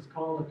CSS is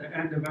called at the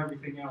end of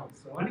everything else.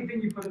 So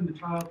anything you put in the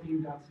child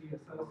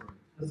theme.css,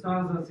 the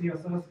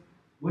styles.css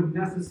would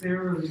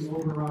necessarily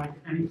override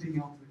anything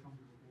else that comes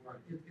before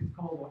it. It's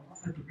called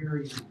at the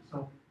very end.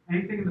 So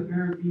anything in the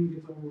parent theme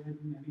gets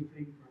overridden,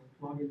 anything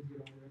for plugins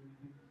get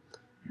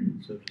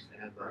overridden. So just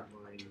add that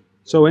line.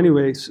 So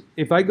anyways,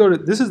 if I go to,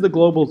 this is the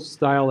global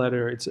style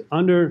editor. It's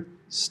under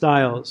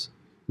styles.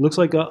 Looks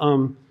like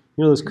a,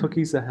 those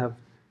cookies that have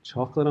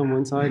chocolate on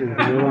one side and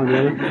vanilla on the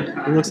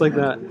other. It looks like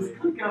that. Just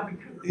click on the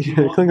cookie. Yeah,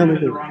 click on I'm in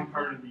the the wrong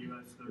part of the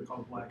U.S. They're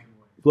called black and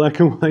white. black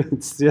and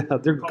whites. Yeah, they're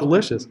They're called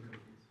delicious. black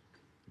and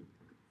cookies.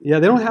 Yeah,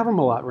 they don't have them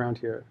a lot around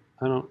here.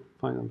 I don't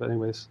find them, but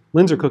anyways,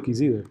 Linzer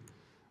cookies either.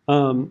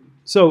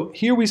 So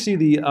here we see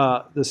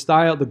the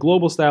style, the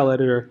global style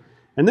editor,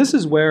 and this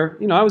is where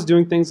I was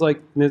doing things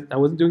like I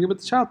wasn't doing it with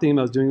the child theme,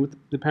 I was doing it with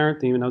the parent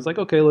theme, and I was like,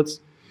 okay, let's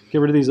get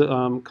rid of these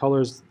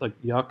colors like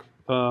yuck.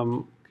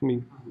 Can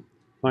we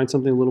find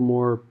something a little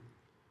more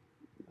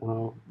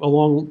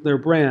along their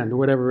brand or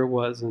whatever it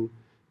was, and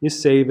you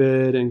save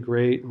it, and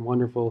great and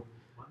wonderful.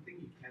 One thing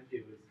you can do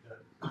is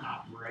the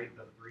top right,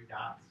 the three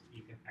dots,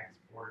 you can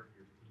export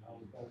your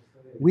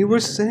theme. We were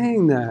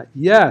saying that,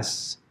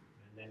 yes.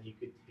 And then you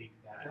could take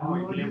that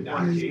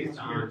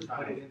theme.json,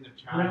 put it in the When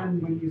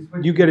child. you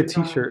switch You get a to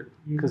child, T-shirt,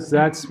 you because just-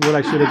 that's what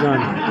I should have done.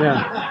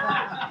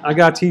 Yeah, I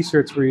got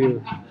T-shirts for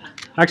you.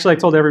 Actually, I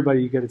told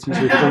everybody you get a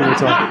T-shirt.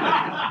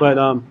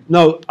 But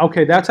no,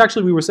 okay, that's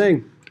actually we were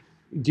saying.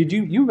 Did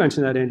you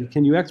mention that, Andy?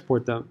 Can you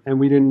export them? And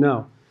we didn't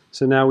know.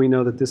 So now we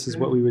know that this is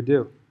what we would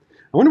do.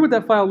 I wonder what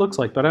that file looks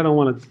like, but I don't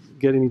want to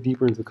get any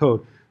deeper into the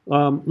code.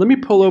 Let me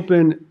pull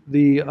open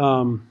the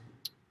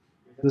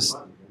this.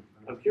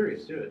 I'm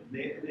curious, do it.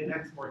 It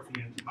exports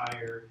the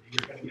entire,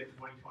 you're going to get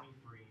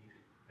 2023,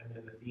 and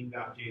then the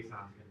theme.json is going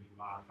to be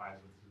modified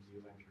with some new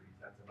entries.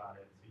 That's about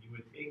it. So you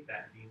would take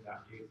that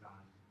theme.json,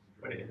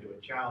 put it into a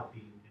child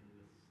theme in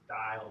the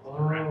styles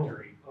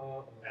directory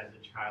as a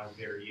child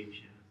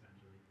variation,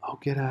 essentially. Oh,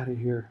 get out of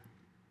here.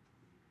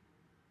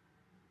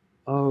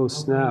 Oh,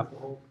 snap.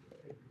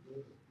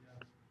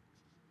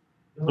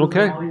 Those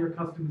Okay. are all your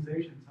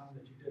customizations,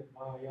 that you did.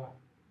 Wow, yeah.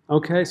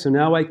 Okay, so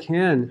now I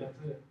can That's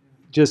it.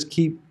 just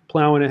keep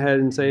plowing ahead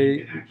and You say,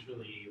 can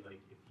actually, like,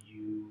 if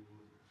you,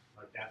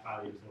 like, that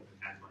file you just opened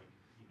had, like,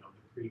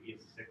 the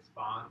previous 6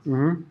 fonts.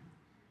 mm-hmm.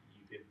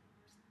 You could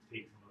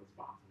take some of those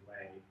fonts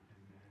away,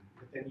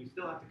 but then you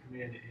still have to come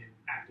in and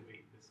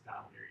activate the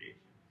style variation.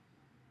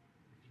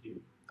 If you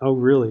do. Oh,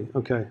 really?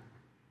 Okay.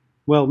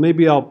 Well,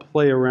 maybe I'll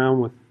play around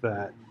with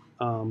that.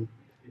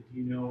 If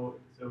you know,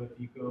 so if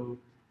you go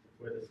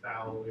where the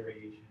style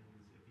variations,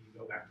 if you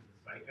go back to the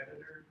site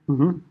editor,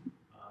 Mm-hmm. and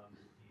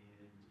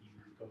you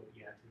go to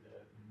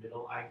the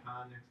middle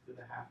icon next to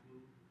the half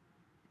moon,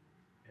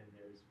 and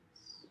there's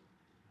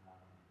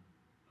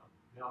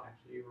no,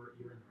 actually you were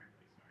in the right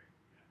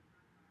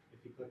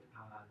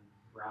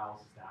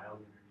browse style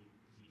underneath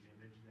the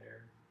image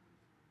there,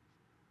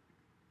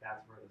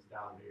 that's where the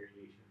style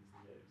variations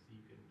live. So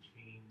you can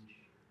change,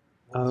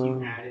 once you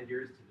added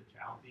yours to the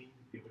child theme,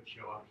 it would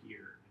show up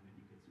here, and then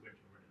you can switch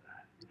over to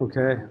that.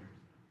 Okay.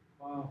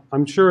 Wow.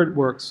 I'm sure it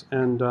works,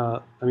 and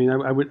I mean,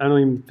 I don't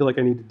even feel like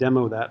I need to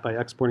demo that by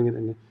exporting it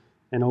and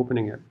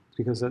opening it,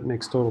 because that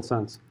makes total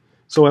sense.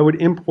 So I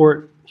would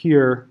import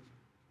here.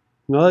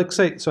 Now, let's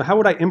say, so how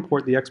would I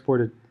import the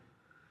exported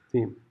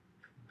theme?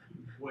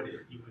 You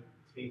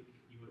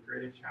would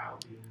create a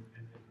child theme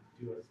and then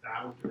do a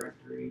style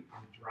directory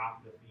and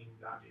drop the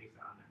theme.json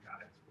that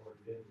got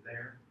exported into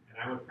there. And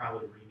I would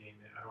probably rename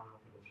it. I don't know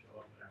if it'll show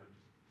up, but I would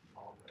just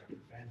call it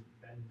whatever,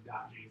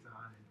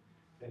 ben.json, and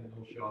then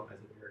it'll show up as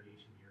a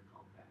variation here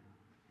called ben.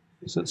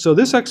 So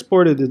this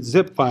exported a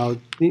zip file,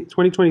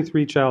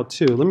 2023 child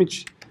 2. Let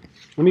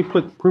me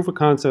put proof of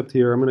concept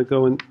here. I'm going to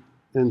go and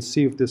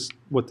see if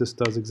what this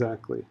does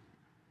exactly.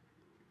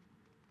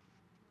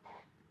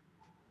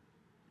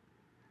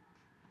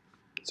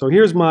 So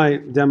here's my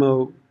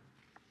demo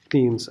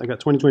themes. I got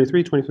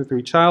 2023,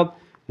 2023 child,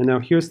 and now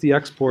here's the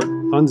export,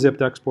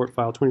 unzipped export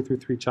file,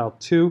 2023 child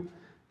 2.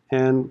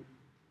 And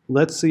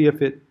let's see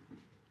if it,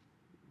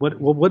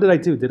 what did I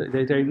do?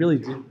 Did I really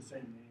do? The same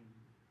name.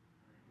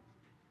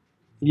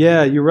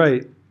 Yeah, you're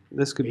right.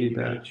 This could be You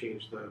gotta bad.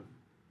 change the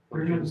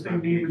Or you have the same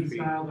name in functions.php.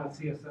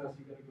 style.css, you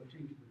gotta go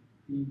change the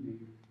theme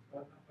name.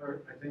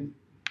 Or I think,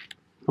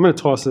 I'm going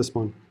to toss this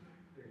one.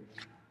 there you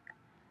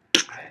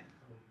go.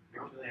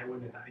 Actually, I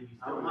wouldn't have.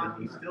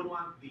 You still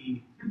want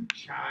the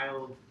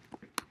child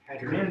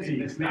header Nancy,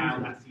 in the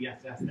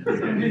style.css that says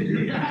I'm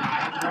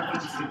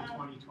referencing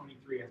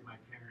 2023 as my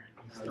parent.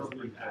 You still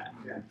need that.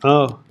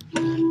 Oh.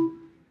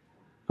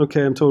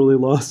 Okay, I'm totally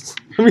lost.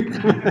 So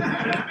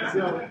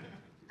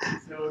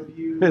if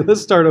you Hey,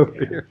 let's start over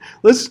here.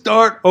 Let's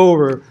start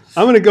over.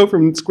 I'm going to go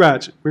from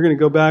scratch. We're going to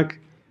go back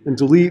and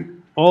delete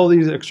all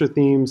these extra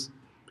themes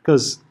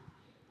because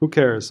who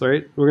cares,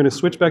 right? We're going to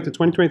switch back to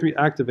 2023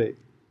 Activate.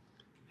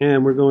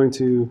 And we're going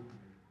to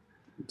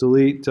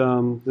delete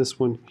this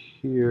one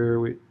here.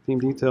 Wait, theme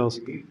details.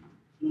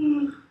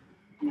 We're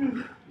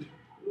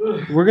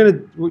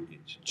going to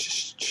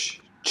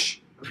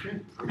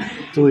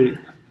delete.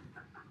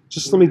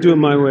 Just let me do it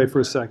my way for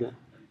a second.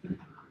 This is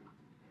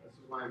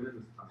why I'm in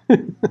this stuff.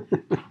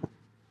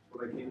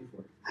 What I came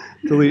for.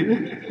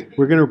 Delete.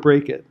 We're going to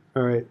break it.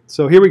 All right.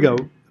 So here we go.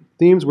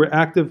 Themes were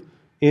active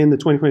in the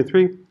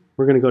 2023.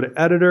 We're going to go to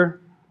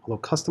editor,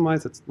 although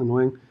customize, that's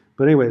annoying.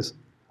 But anyways,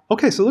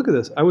 okay, so look at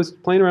this. I was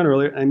playing around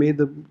earlier. I made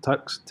the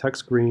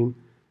text green,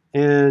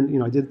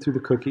 and I did it through the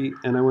cookie,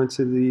 and I went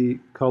to the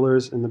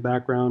colors in the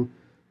background.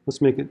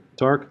 Let's make it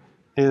dark,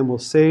 and we'll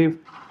save.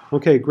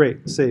 Okay,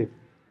 great, save.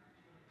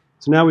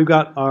 So now we've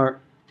got our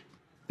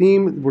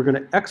theme. We're going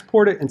to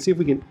export it and see if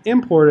we can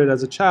import it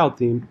as a child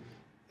theme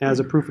as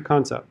a proof of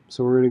concept.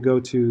 So we're going to go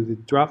to the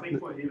drop. I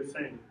think what he was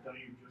saying, don't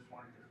you just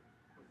want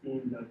the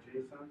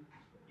theme.json?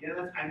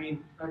 Yeah,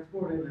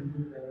 Export it and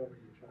move that over to your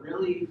child.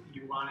 really,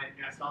 you want it.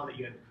 I saw that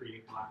you had to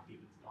create block theme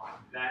install.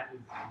 That is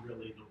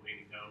really the way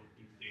to go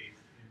these days.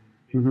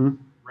 And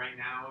right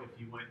now, if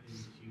you went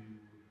into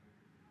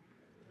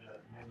the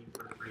menu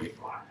for create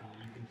block theme,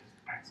 you can just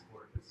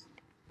export this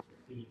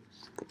theme,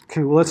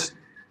 Okay, well let's.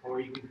 or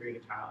you can create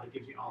a child. It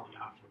gives you all the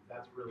options.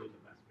 That's really the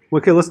best way.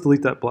 Okay, let's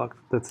delete that block.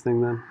 That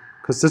thing then,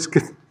 because this.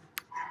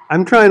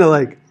 I'm trying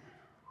to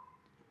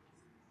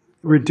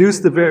reduce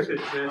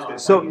the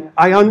So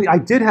I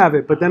did have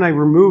it, but then I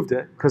removed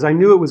it because I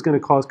knew it was going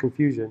to cause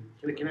confusion.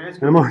 Can I ask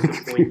And I'm already a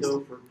point confused.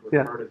 though for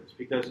Yeah. part of this?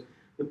 Because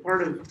the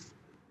part of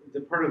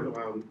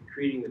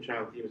creating the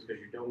child theme is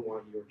because you don't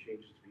want your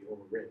changes to be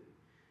overwritten.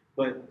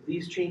 But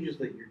these changes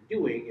that you're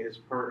doing as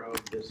part of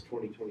this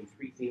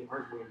 2023 theme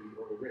aren't going to be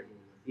overwritten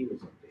when the theme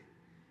is updated.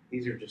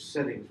 These are just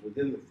settings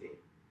within the theme.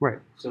 Right.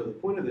 So the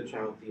point of the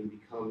child theme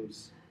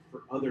becomes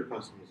for other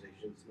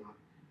customizations, not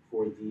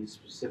for these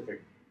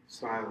specific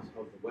styles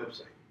of the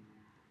website.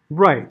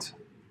 Right.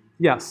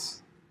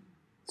 Yes.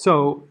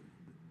 So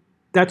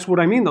that's what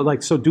I mean, though.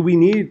 So do we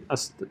need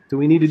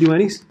to do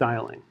any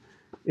styling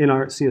in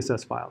our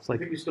CSS files? I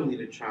think we still need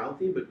a child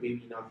theme, but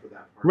maybe not for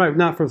that part. Right.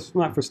 Not for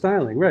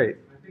styling. Right.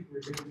 I think we're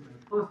doing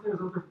that. Plus, there's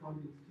other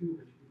plugins too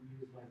that you can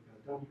use, like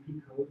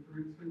WP Code, for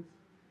instance,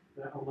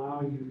 that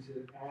allow you to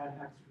add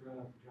extra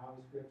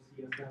JavaScript,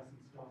 CSS, and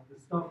stuff. The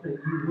stuff that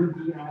you would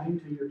be adding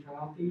to your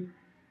child theme,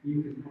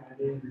 you can add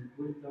in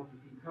with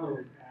WP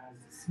Code as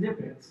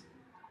snippets,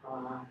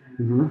 and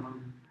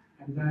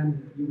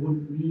then you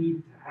wouldn't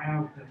need to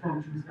have the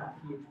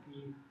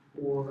functions.php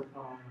or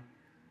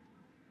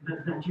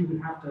that you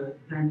would have to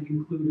then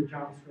include a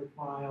JavaScript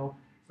file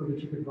so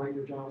that you could write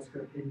your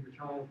JavaScript in your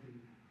child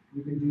theme.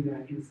 You can do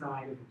that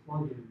inside of a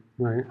plugin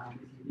Right. if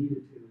you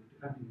needed to,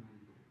 depending on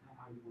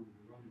how you wanted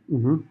to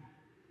run it.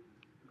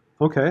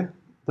 Okay.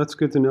 That's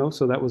good to know.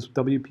 So that was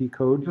WP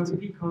Code.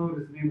 WP Code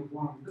is the name of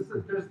one. There's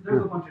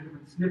a bunch of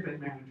different snippet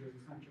managers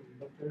essentially,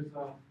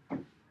 but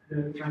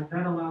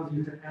that allows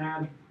you to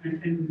add,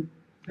 and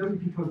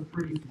WP Code is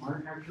pretty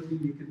smart actually.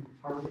 You can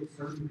target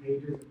certain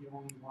pages if you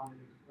only wanted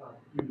to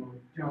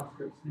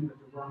JavaScript snippet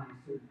to run on a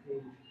certain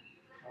page,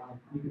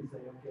 you can say,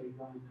 okay,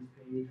 run on this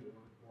page or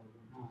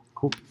not.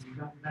 Cool.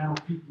 And that'll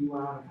keep you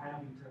out of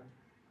having to,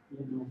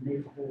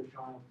 make a whole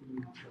child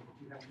theme so that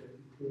you have to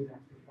include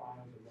extra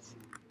files or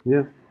whatnot.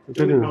 Yeah.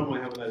 The only problem I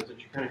have with that is that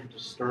you kind of have to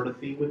start a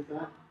theme with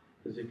that.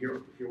 Because if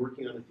you're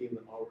working on a theme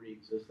that already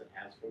exists that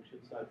has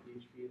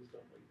functions.php and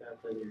stuff like that,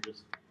 then you're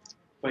just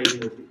fighting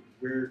with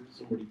where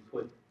somebody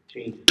put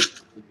changes.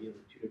 It would be in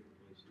two different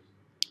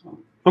places.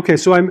 Okay,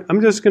 so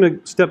I'm just going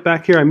to step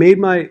back here. I made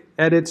my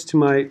edits to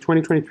my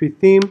 2023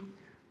 theme.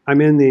 I'm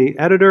in the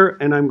editor,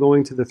 and I'm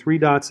going to the three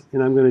dots,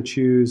 and I'm going to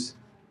choose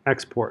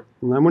export.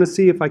 And I'm going to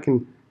see if I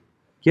can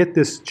get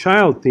this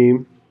child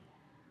theme.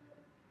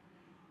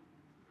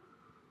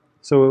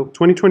 So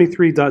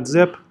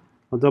 2023.zip,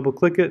 I'll double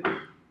click it.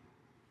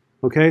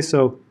 Okay,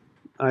 so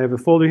I have a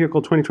folder here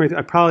called 2023.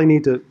 I probably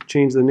need to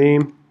change the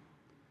name.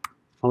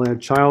 I'll add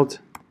child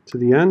to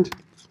the end.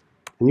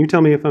 And you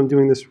tell me if I'm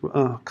doing this.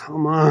 Oh,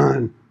 come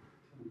on.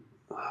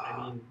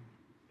 I mean,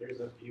 there's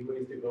a few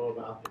ways to go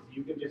about this.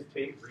 You can just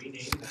rename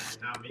that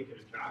and now make it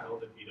a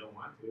child if you don't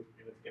want to. And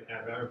it's going to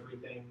have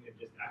everything and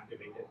just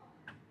activate it.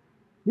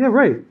 Yeah,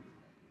 right.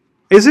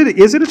 Is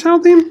it a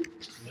child theme?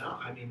 No,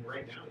 I mean,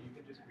 right now you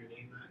can just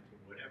rename that to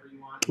whatever you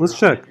want. Let's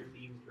check. Your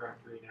themes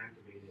directory and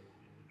activate it,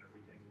 and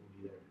everything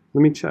will be there.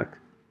 Let me check.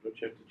 Go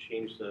check to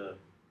change the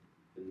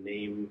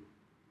name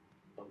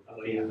of the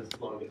Oh, yeah, the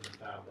slogan, the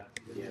style.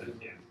 Yeah.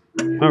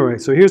 All right,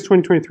 so here's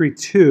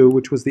 2023-2,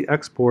 which was the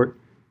export.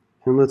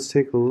 And let's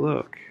take a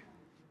look.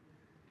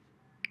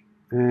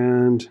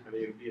 And I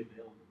mean, it would be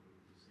available.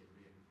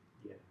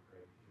 Yeah,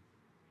 right.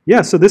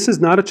 yeah, so this is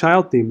not a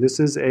child theme. This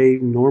is a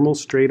normal,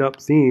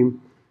 straight-up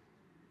theme.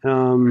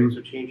 Right,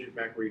 so change it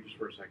back where you just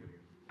were a second ago.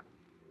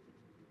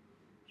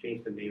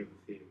 Change the name of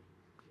the theme.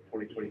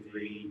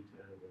 2023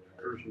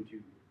 version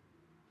 2.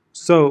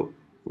 So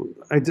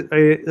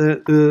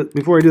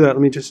before I do that,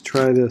 let me just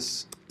try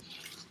this.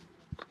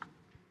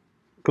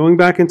 Going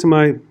back into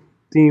my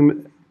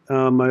theme,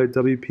 my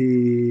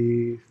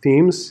WP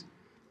themes,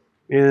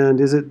 and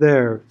is it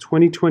there?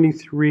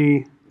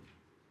 2023,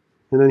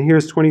 and then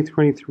here's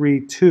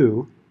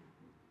 2023-2.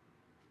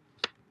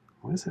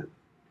 What is it?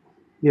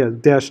 Yeah,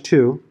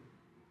 -2.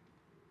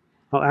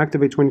 I'll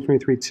activate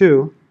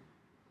 2023-2,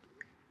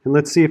 and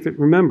let's see if it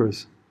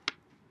remembers.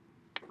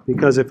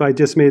 Because if I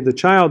just made the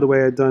child the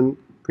way I'd done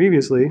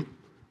previously,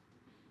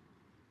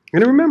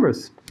 and it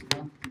remembers.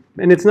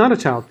 And it's not a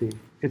child theme.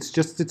 It's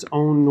just its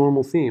own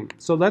normal theme.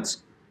 So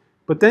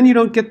but then you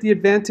don't get the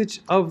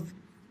advantage of,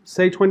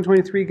 say,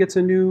 2023 gets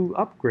a new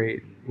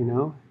upgrade,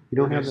 You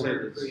don't have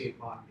that.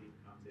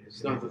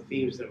 It's not the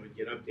themes that would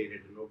get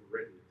updated and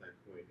overwritten at that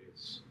point.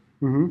 It's,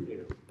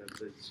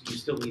 you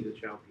still need a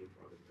child theme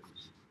for other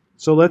things.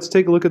 So let's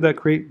take a look at that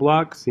create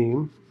block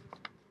theme.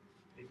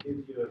 It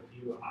gives you a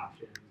few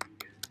options.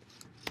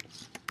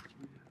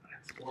 You can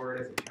export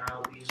as a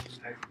child theme,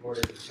 export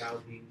as a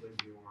child theme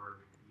with your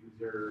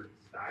user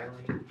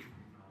styling,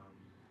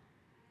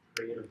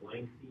 create a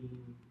blank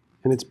theme.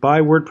 And it's by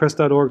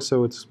WordPress.org,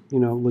 so it's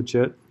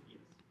legit.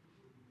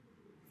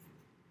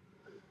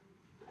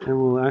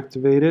 And we'll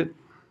activate it.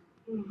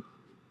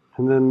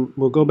 And then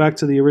we'll go back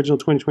to the original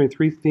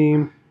 2023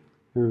 theme.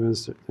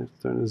 Everyone's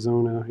starting to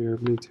zone out here.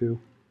 Me too.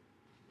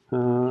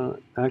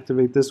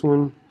 Activate this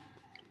one.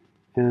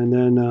 And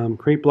then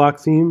create block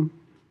theme.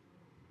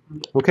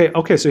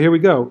 Okay, so here we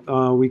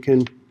go. We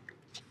can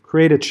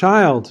create a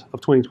child of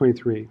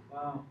 2023.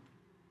 Wow.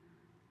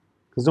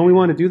 Because don't we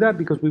want to do that?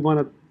 Because we want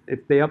to,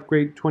 if they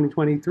upgrade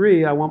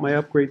 2023, I want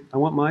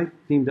my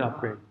theme to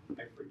upgrade.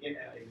 I forget,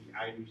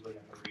 I usually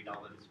have to read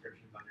all the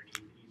descriptions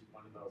underneath each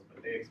one of those,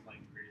 but they explain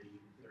pretty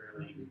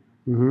thoroughly.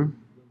 Mm-hmm.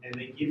 And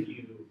they give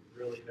you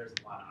there's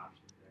a lot of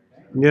options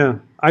there. Yeah,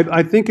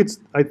 I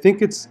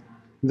think it's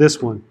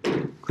this one,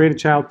 create a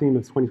child theme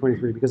of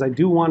 2023, because I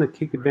do want to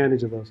take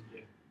advantage of those.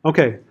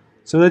 Okay,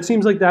 so that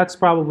seems like that's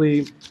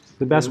probably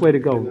the best way to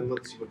go. And then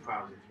let's see what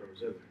files it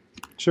throws in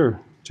there. Sure,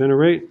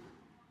 generate,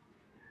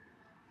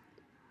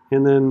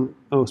 and then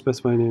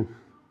specify name,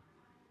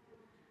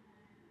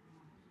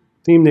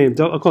 theme name.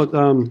 I'll call it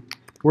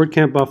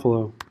WordCamp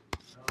Buffalo.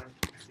 I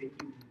think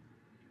you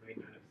might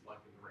not have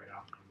selected the right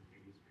option on the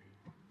previous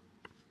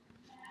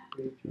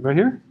screen. Right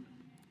here.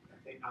 I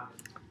think no,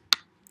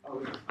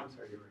 I'm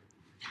sorry, you're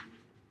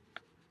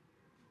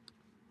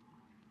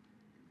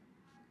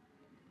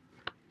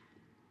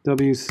right.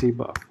 WC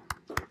buff.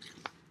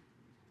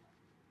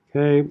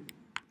 Okay,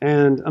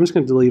 and I'm just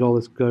going to delete all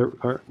this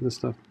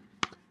stuff.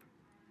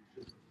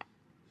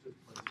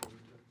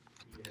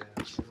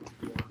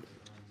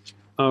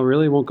 Oh,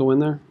 really? It won't go in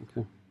there?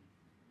 Okay.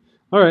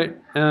 All right,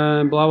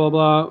 and blah, blah,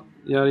 blah,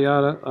 yada,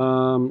 yada.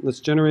 Let's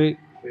generate.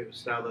 We have a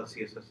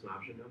style.css an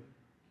option now.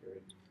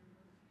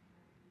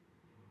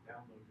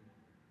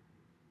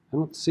 I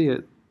don't see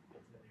it.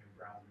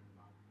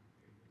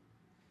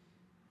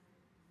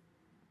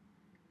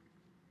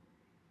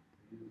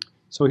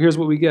 So here's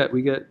what we get.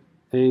 We get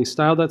a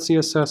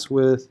style.css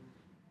with,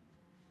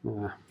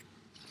 come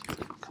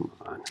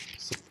on,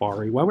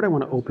 Safari. Why would I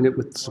want to open it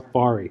with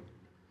Safari?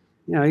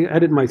 Yeah, I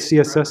added my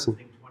CSS. Referencing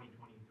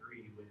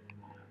 2023 within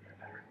the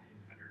header, in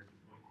header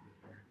point to the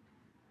parent.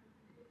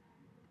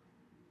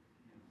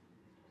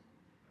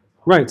 That's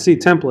all. Right. See,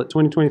 template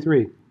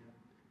 2023.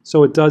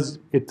 So it does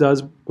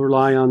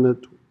rely on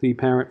the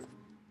parent.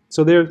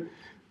 So there,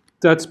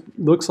 that's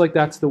looks like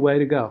that's the way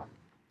to go.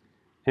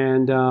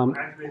 And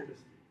Activate this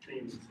theme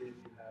and see if you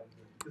have,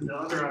 because the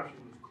other option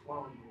was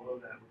clone below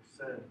that, which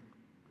said it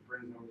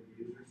brings over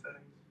the user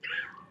settings.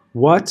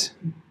 what?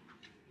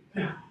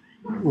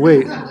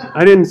 Wait,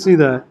 I didn't see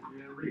that.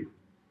 You didn't read.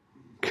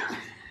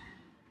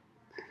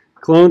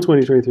 Clone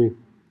 2023.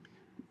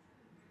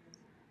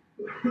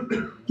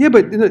 Yeah,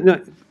 but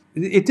no,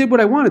 it did what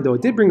I wanted though.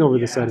 It did bring over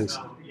the settings.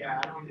 So,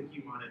 yeah, I don't think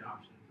you wanted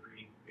option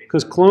 3.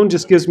 Because clone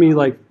just gives me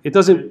like it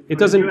doesn't.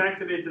 But if you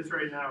activate this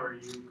right now, are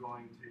you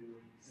going to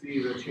See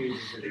the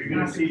changes. are you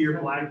going to see your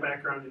black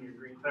background and your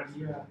green text?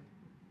 Yeah.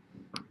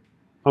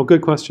 Oh,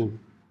 good question.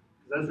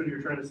 That's what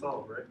you're trying to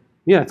solve, right?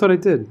 Yeah, I thought I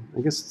did.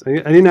 I guess I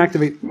didn't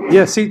activate.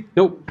 Yeah, see,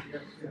 nope.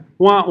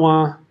 Wah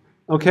wah.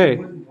 Okay,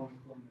 Wouldn't want to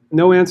clone it.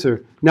 no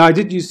answer. Now I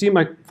did. You see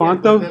my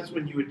font though? That's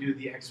when you would do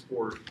the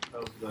export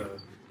of the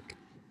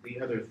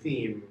other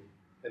theme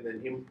and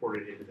then import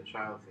it into the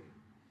child theme.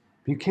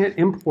 You can't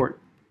import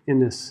in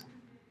this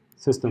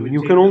system. You You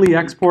would can take only the-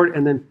 export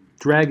and then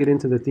drag it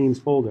into the themes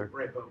folder.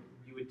 Right, but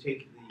you would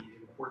take the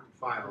import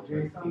file, the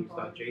JSON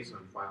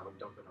themes.json file, and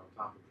dump it on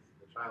top of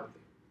the child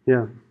theme.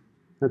 Yeah,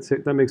 that's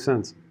it. That makes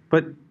sense.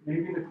 But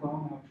Maybe the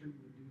clone option would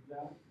do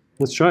that.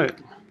 let's try it.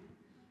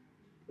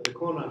 But the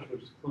clone option would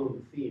just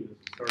clone the theme as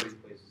the starting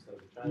place instead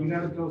of the child. You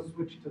gotta theme. go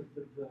switch to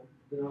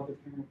the other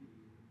parent.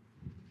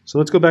 So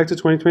let's go back to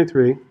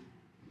 2023.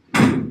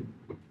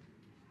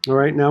 All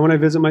right, now when I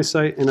visit my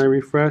site and I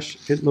refresh,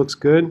 it looks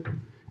good.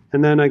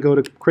 And then I go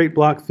to create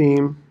block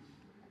theme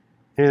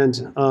and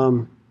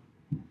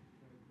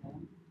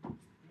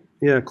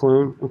yeah,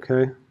 clone,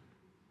 okay.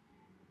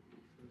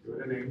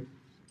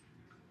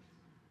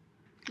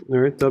 All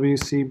right,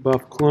 WC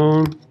buff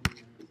clone.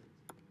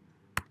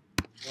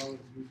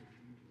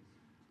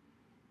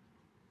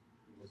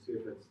 We'll see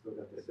if it's still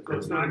got the So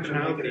it's not going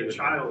to make it a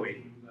child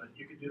theme, but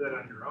you could do that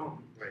on your own.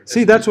 Right,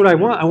 See, that's what I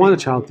want. I want a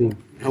child theme.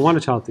 I want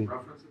a child theme.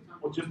 reference it now?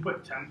 Well, just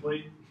put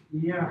template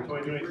Yeah.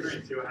 2023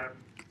 and see what happens.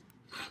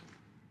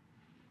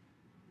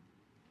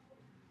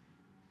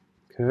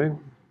 Okay.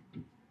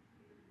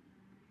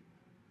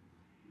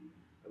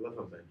 I love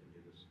how Ben can do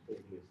this,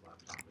 holding his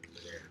laptop in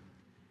midair.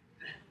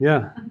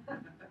 Yeah.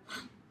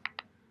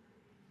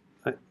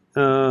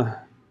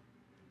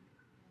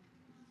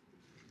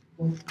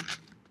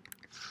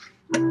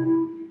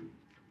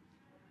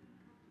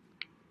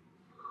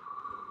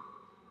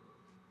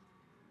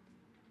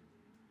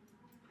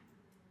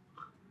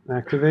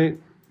 Activate.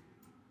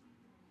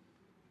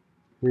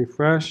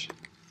 Refresh.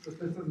 But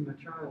this isn't a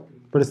child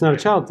theme. But it's not a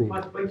child theme.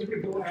 But you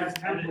could go add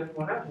template,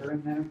 whatever,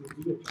 and then it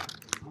would be a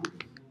child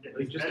theme. Yeah,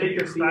 Like, just edit take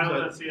your the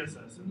style themes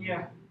CSS. And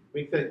Yeah.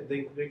 Make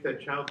that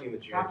child theme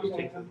that you have, Copy just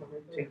that template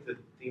right there. take the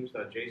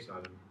themes.json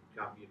and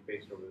copy and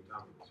paste over the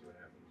top of it and see what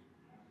happens.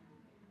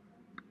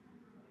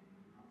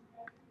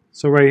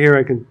 So right here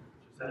I can.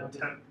 Just add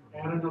temp.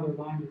 Add another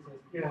line that says,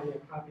 yeah,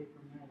 copy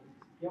from there.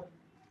 Yep.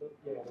 So,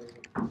 yeah, there you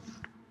go.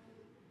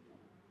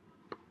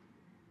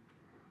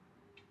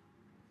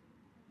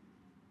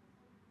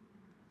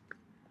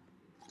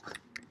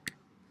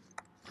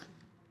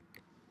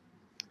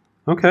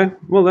 Okay.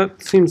 Well,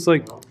 that seems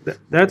like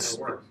that's. It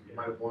works. You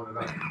might have blown it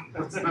up.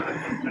 That's not-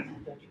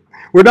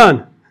 We're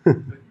done.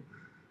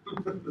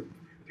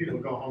 People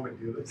go home and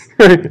do this.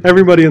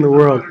 Everybody in the I don't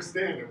world.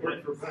 understand, it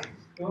worked for Ben.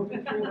 Don't be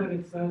sure that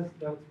it says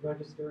that's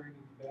registering in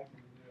the back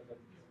end there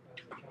that's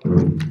a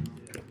child theme.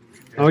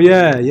 Oh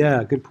yeah,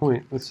 yeah. Good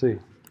point. Let's see.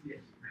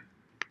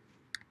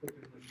 Look at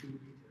the shoe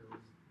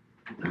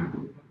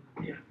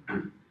details.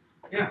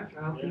 Yeah,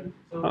 child theme.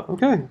 So,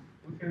 Okay.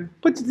 okay.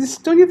 But this,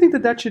 don't you think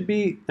that should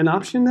be an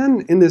option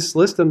then in this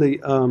list on the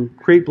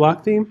create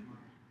block theme?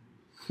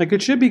 Like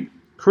it should be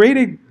create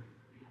a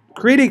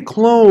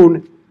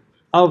clone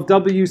of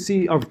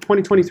WC of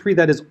 2023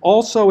 that is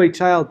also a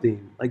child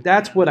theme. Like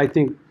that's what I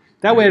think.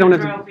 That way I don't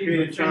have to. Child theme,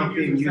 Create a but child same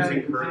theme user using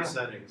settings, current yeah.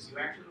 settings. You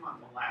actually want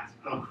the last.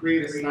 I'll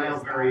create a style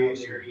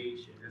variation.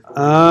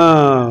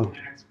 Oh. You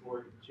can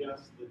export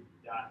just the .json,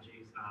 and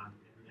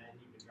then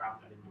you can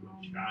drop that into a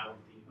child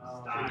theme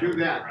style do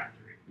that.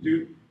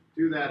 directory.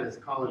 Do that as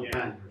Colin Yeah.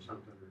 Ben or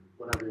something,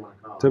 or whatever you want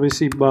to call it.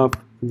 WC buff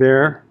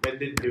var. Ben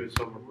didn't do his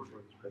homework before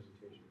this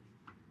presentation.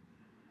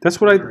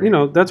 That's what I.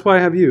 That's why I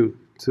have you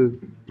to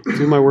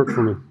do my work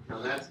for me.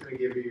 Now that's going to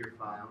give you your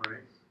file,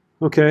 right?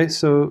 Okay,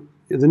 so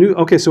the new.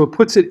 Okay, so it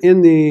puts it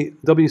in the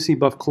WC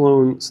buff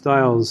clone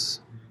styles.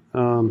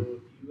 So if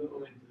you go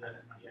into the,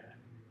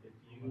 if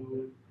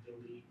you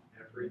delete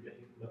everything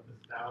but the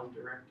style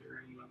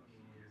directory and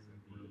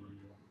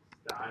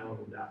the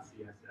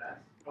style.css,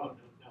 oh, no,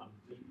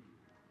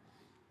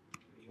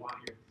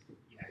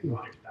 you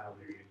want your style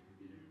variation to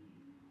be there.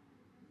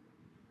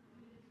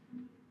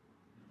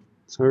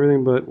 So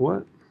everything but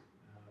what?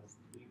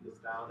 Leave the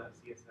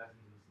style.css and the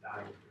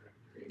style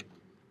directory.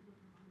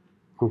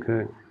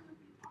 Okay.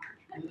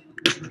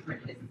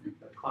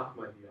 Clock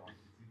might be off.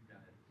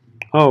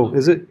 Oh,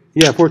 is it?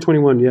 Yeah,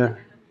 421. Yeah.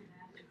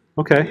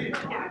 Okay. You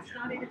can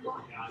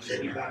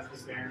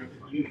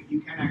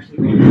actually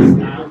make a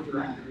style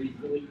directory,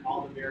 delete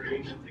all the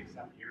variations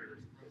except yours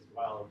as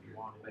well if you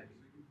wanted.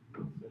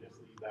 So just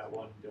leave that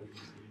one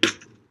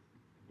WC,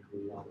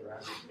 delete all the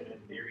rest. And in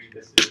theory,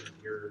 this is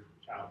your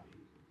child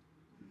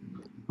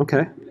theme.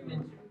 Okay.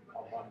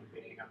 Although I'm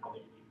debating on whether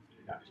you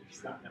need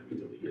theme.json that we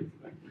deleted.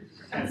 But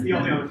that's the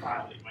only other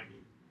file that you might need.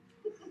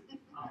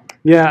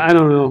 Yeah, I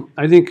don't know.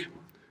 I think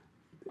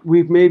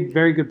we've made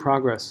very good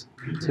progress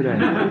today.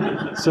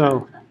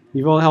 So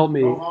you've all helped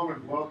me. Go home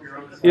and blow up your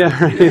own site.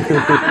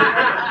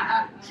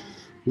 Yeah.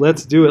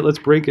 Let's do it. Let's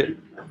break it.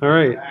 All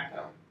right.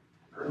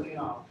 Early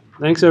on.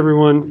 Thanks,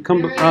 everyone.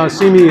 Come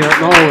see me in the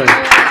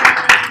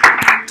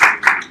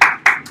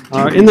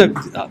hallway. In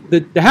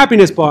the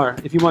happiness bar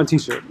if you want a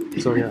T-shirt.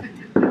 So yeah.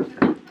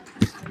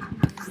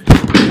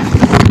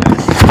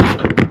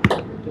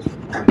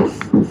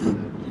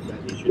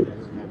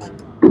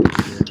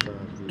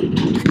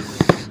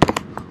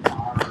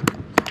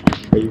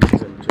 Maybe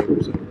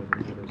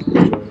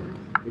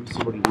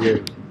somebody here,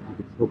 you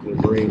could poke their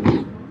brain,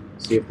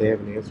 see if they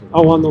have an answer.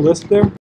 Oh, on the list there.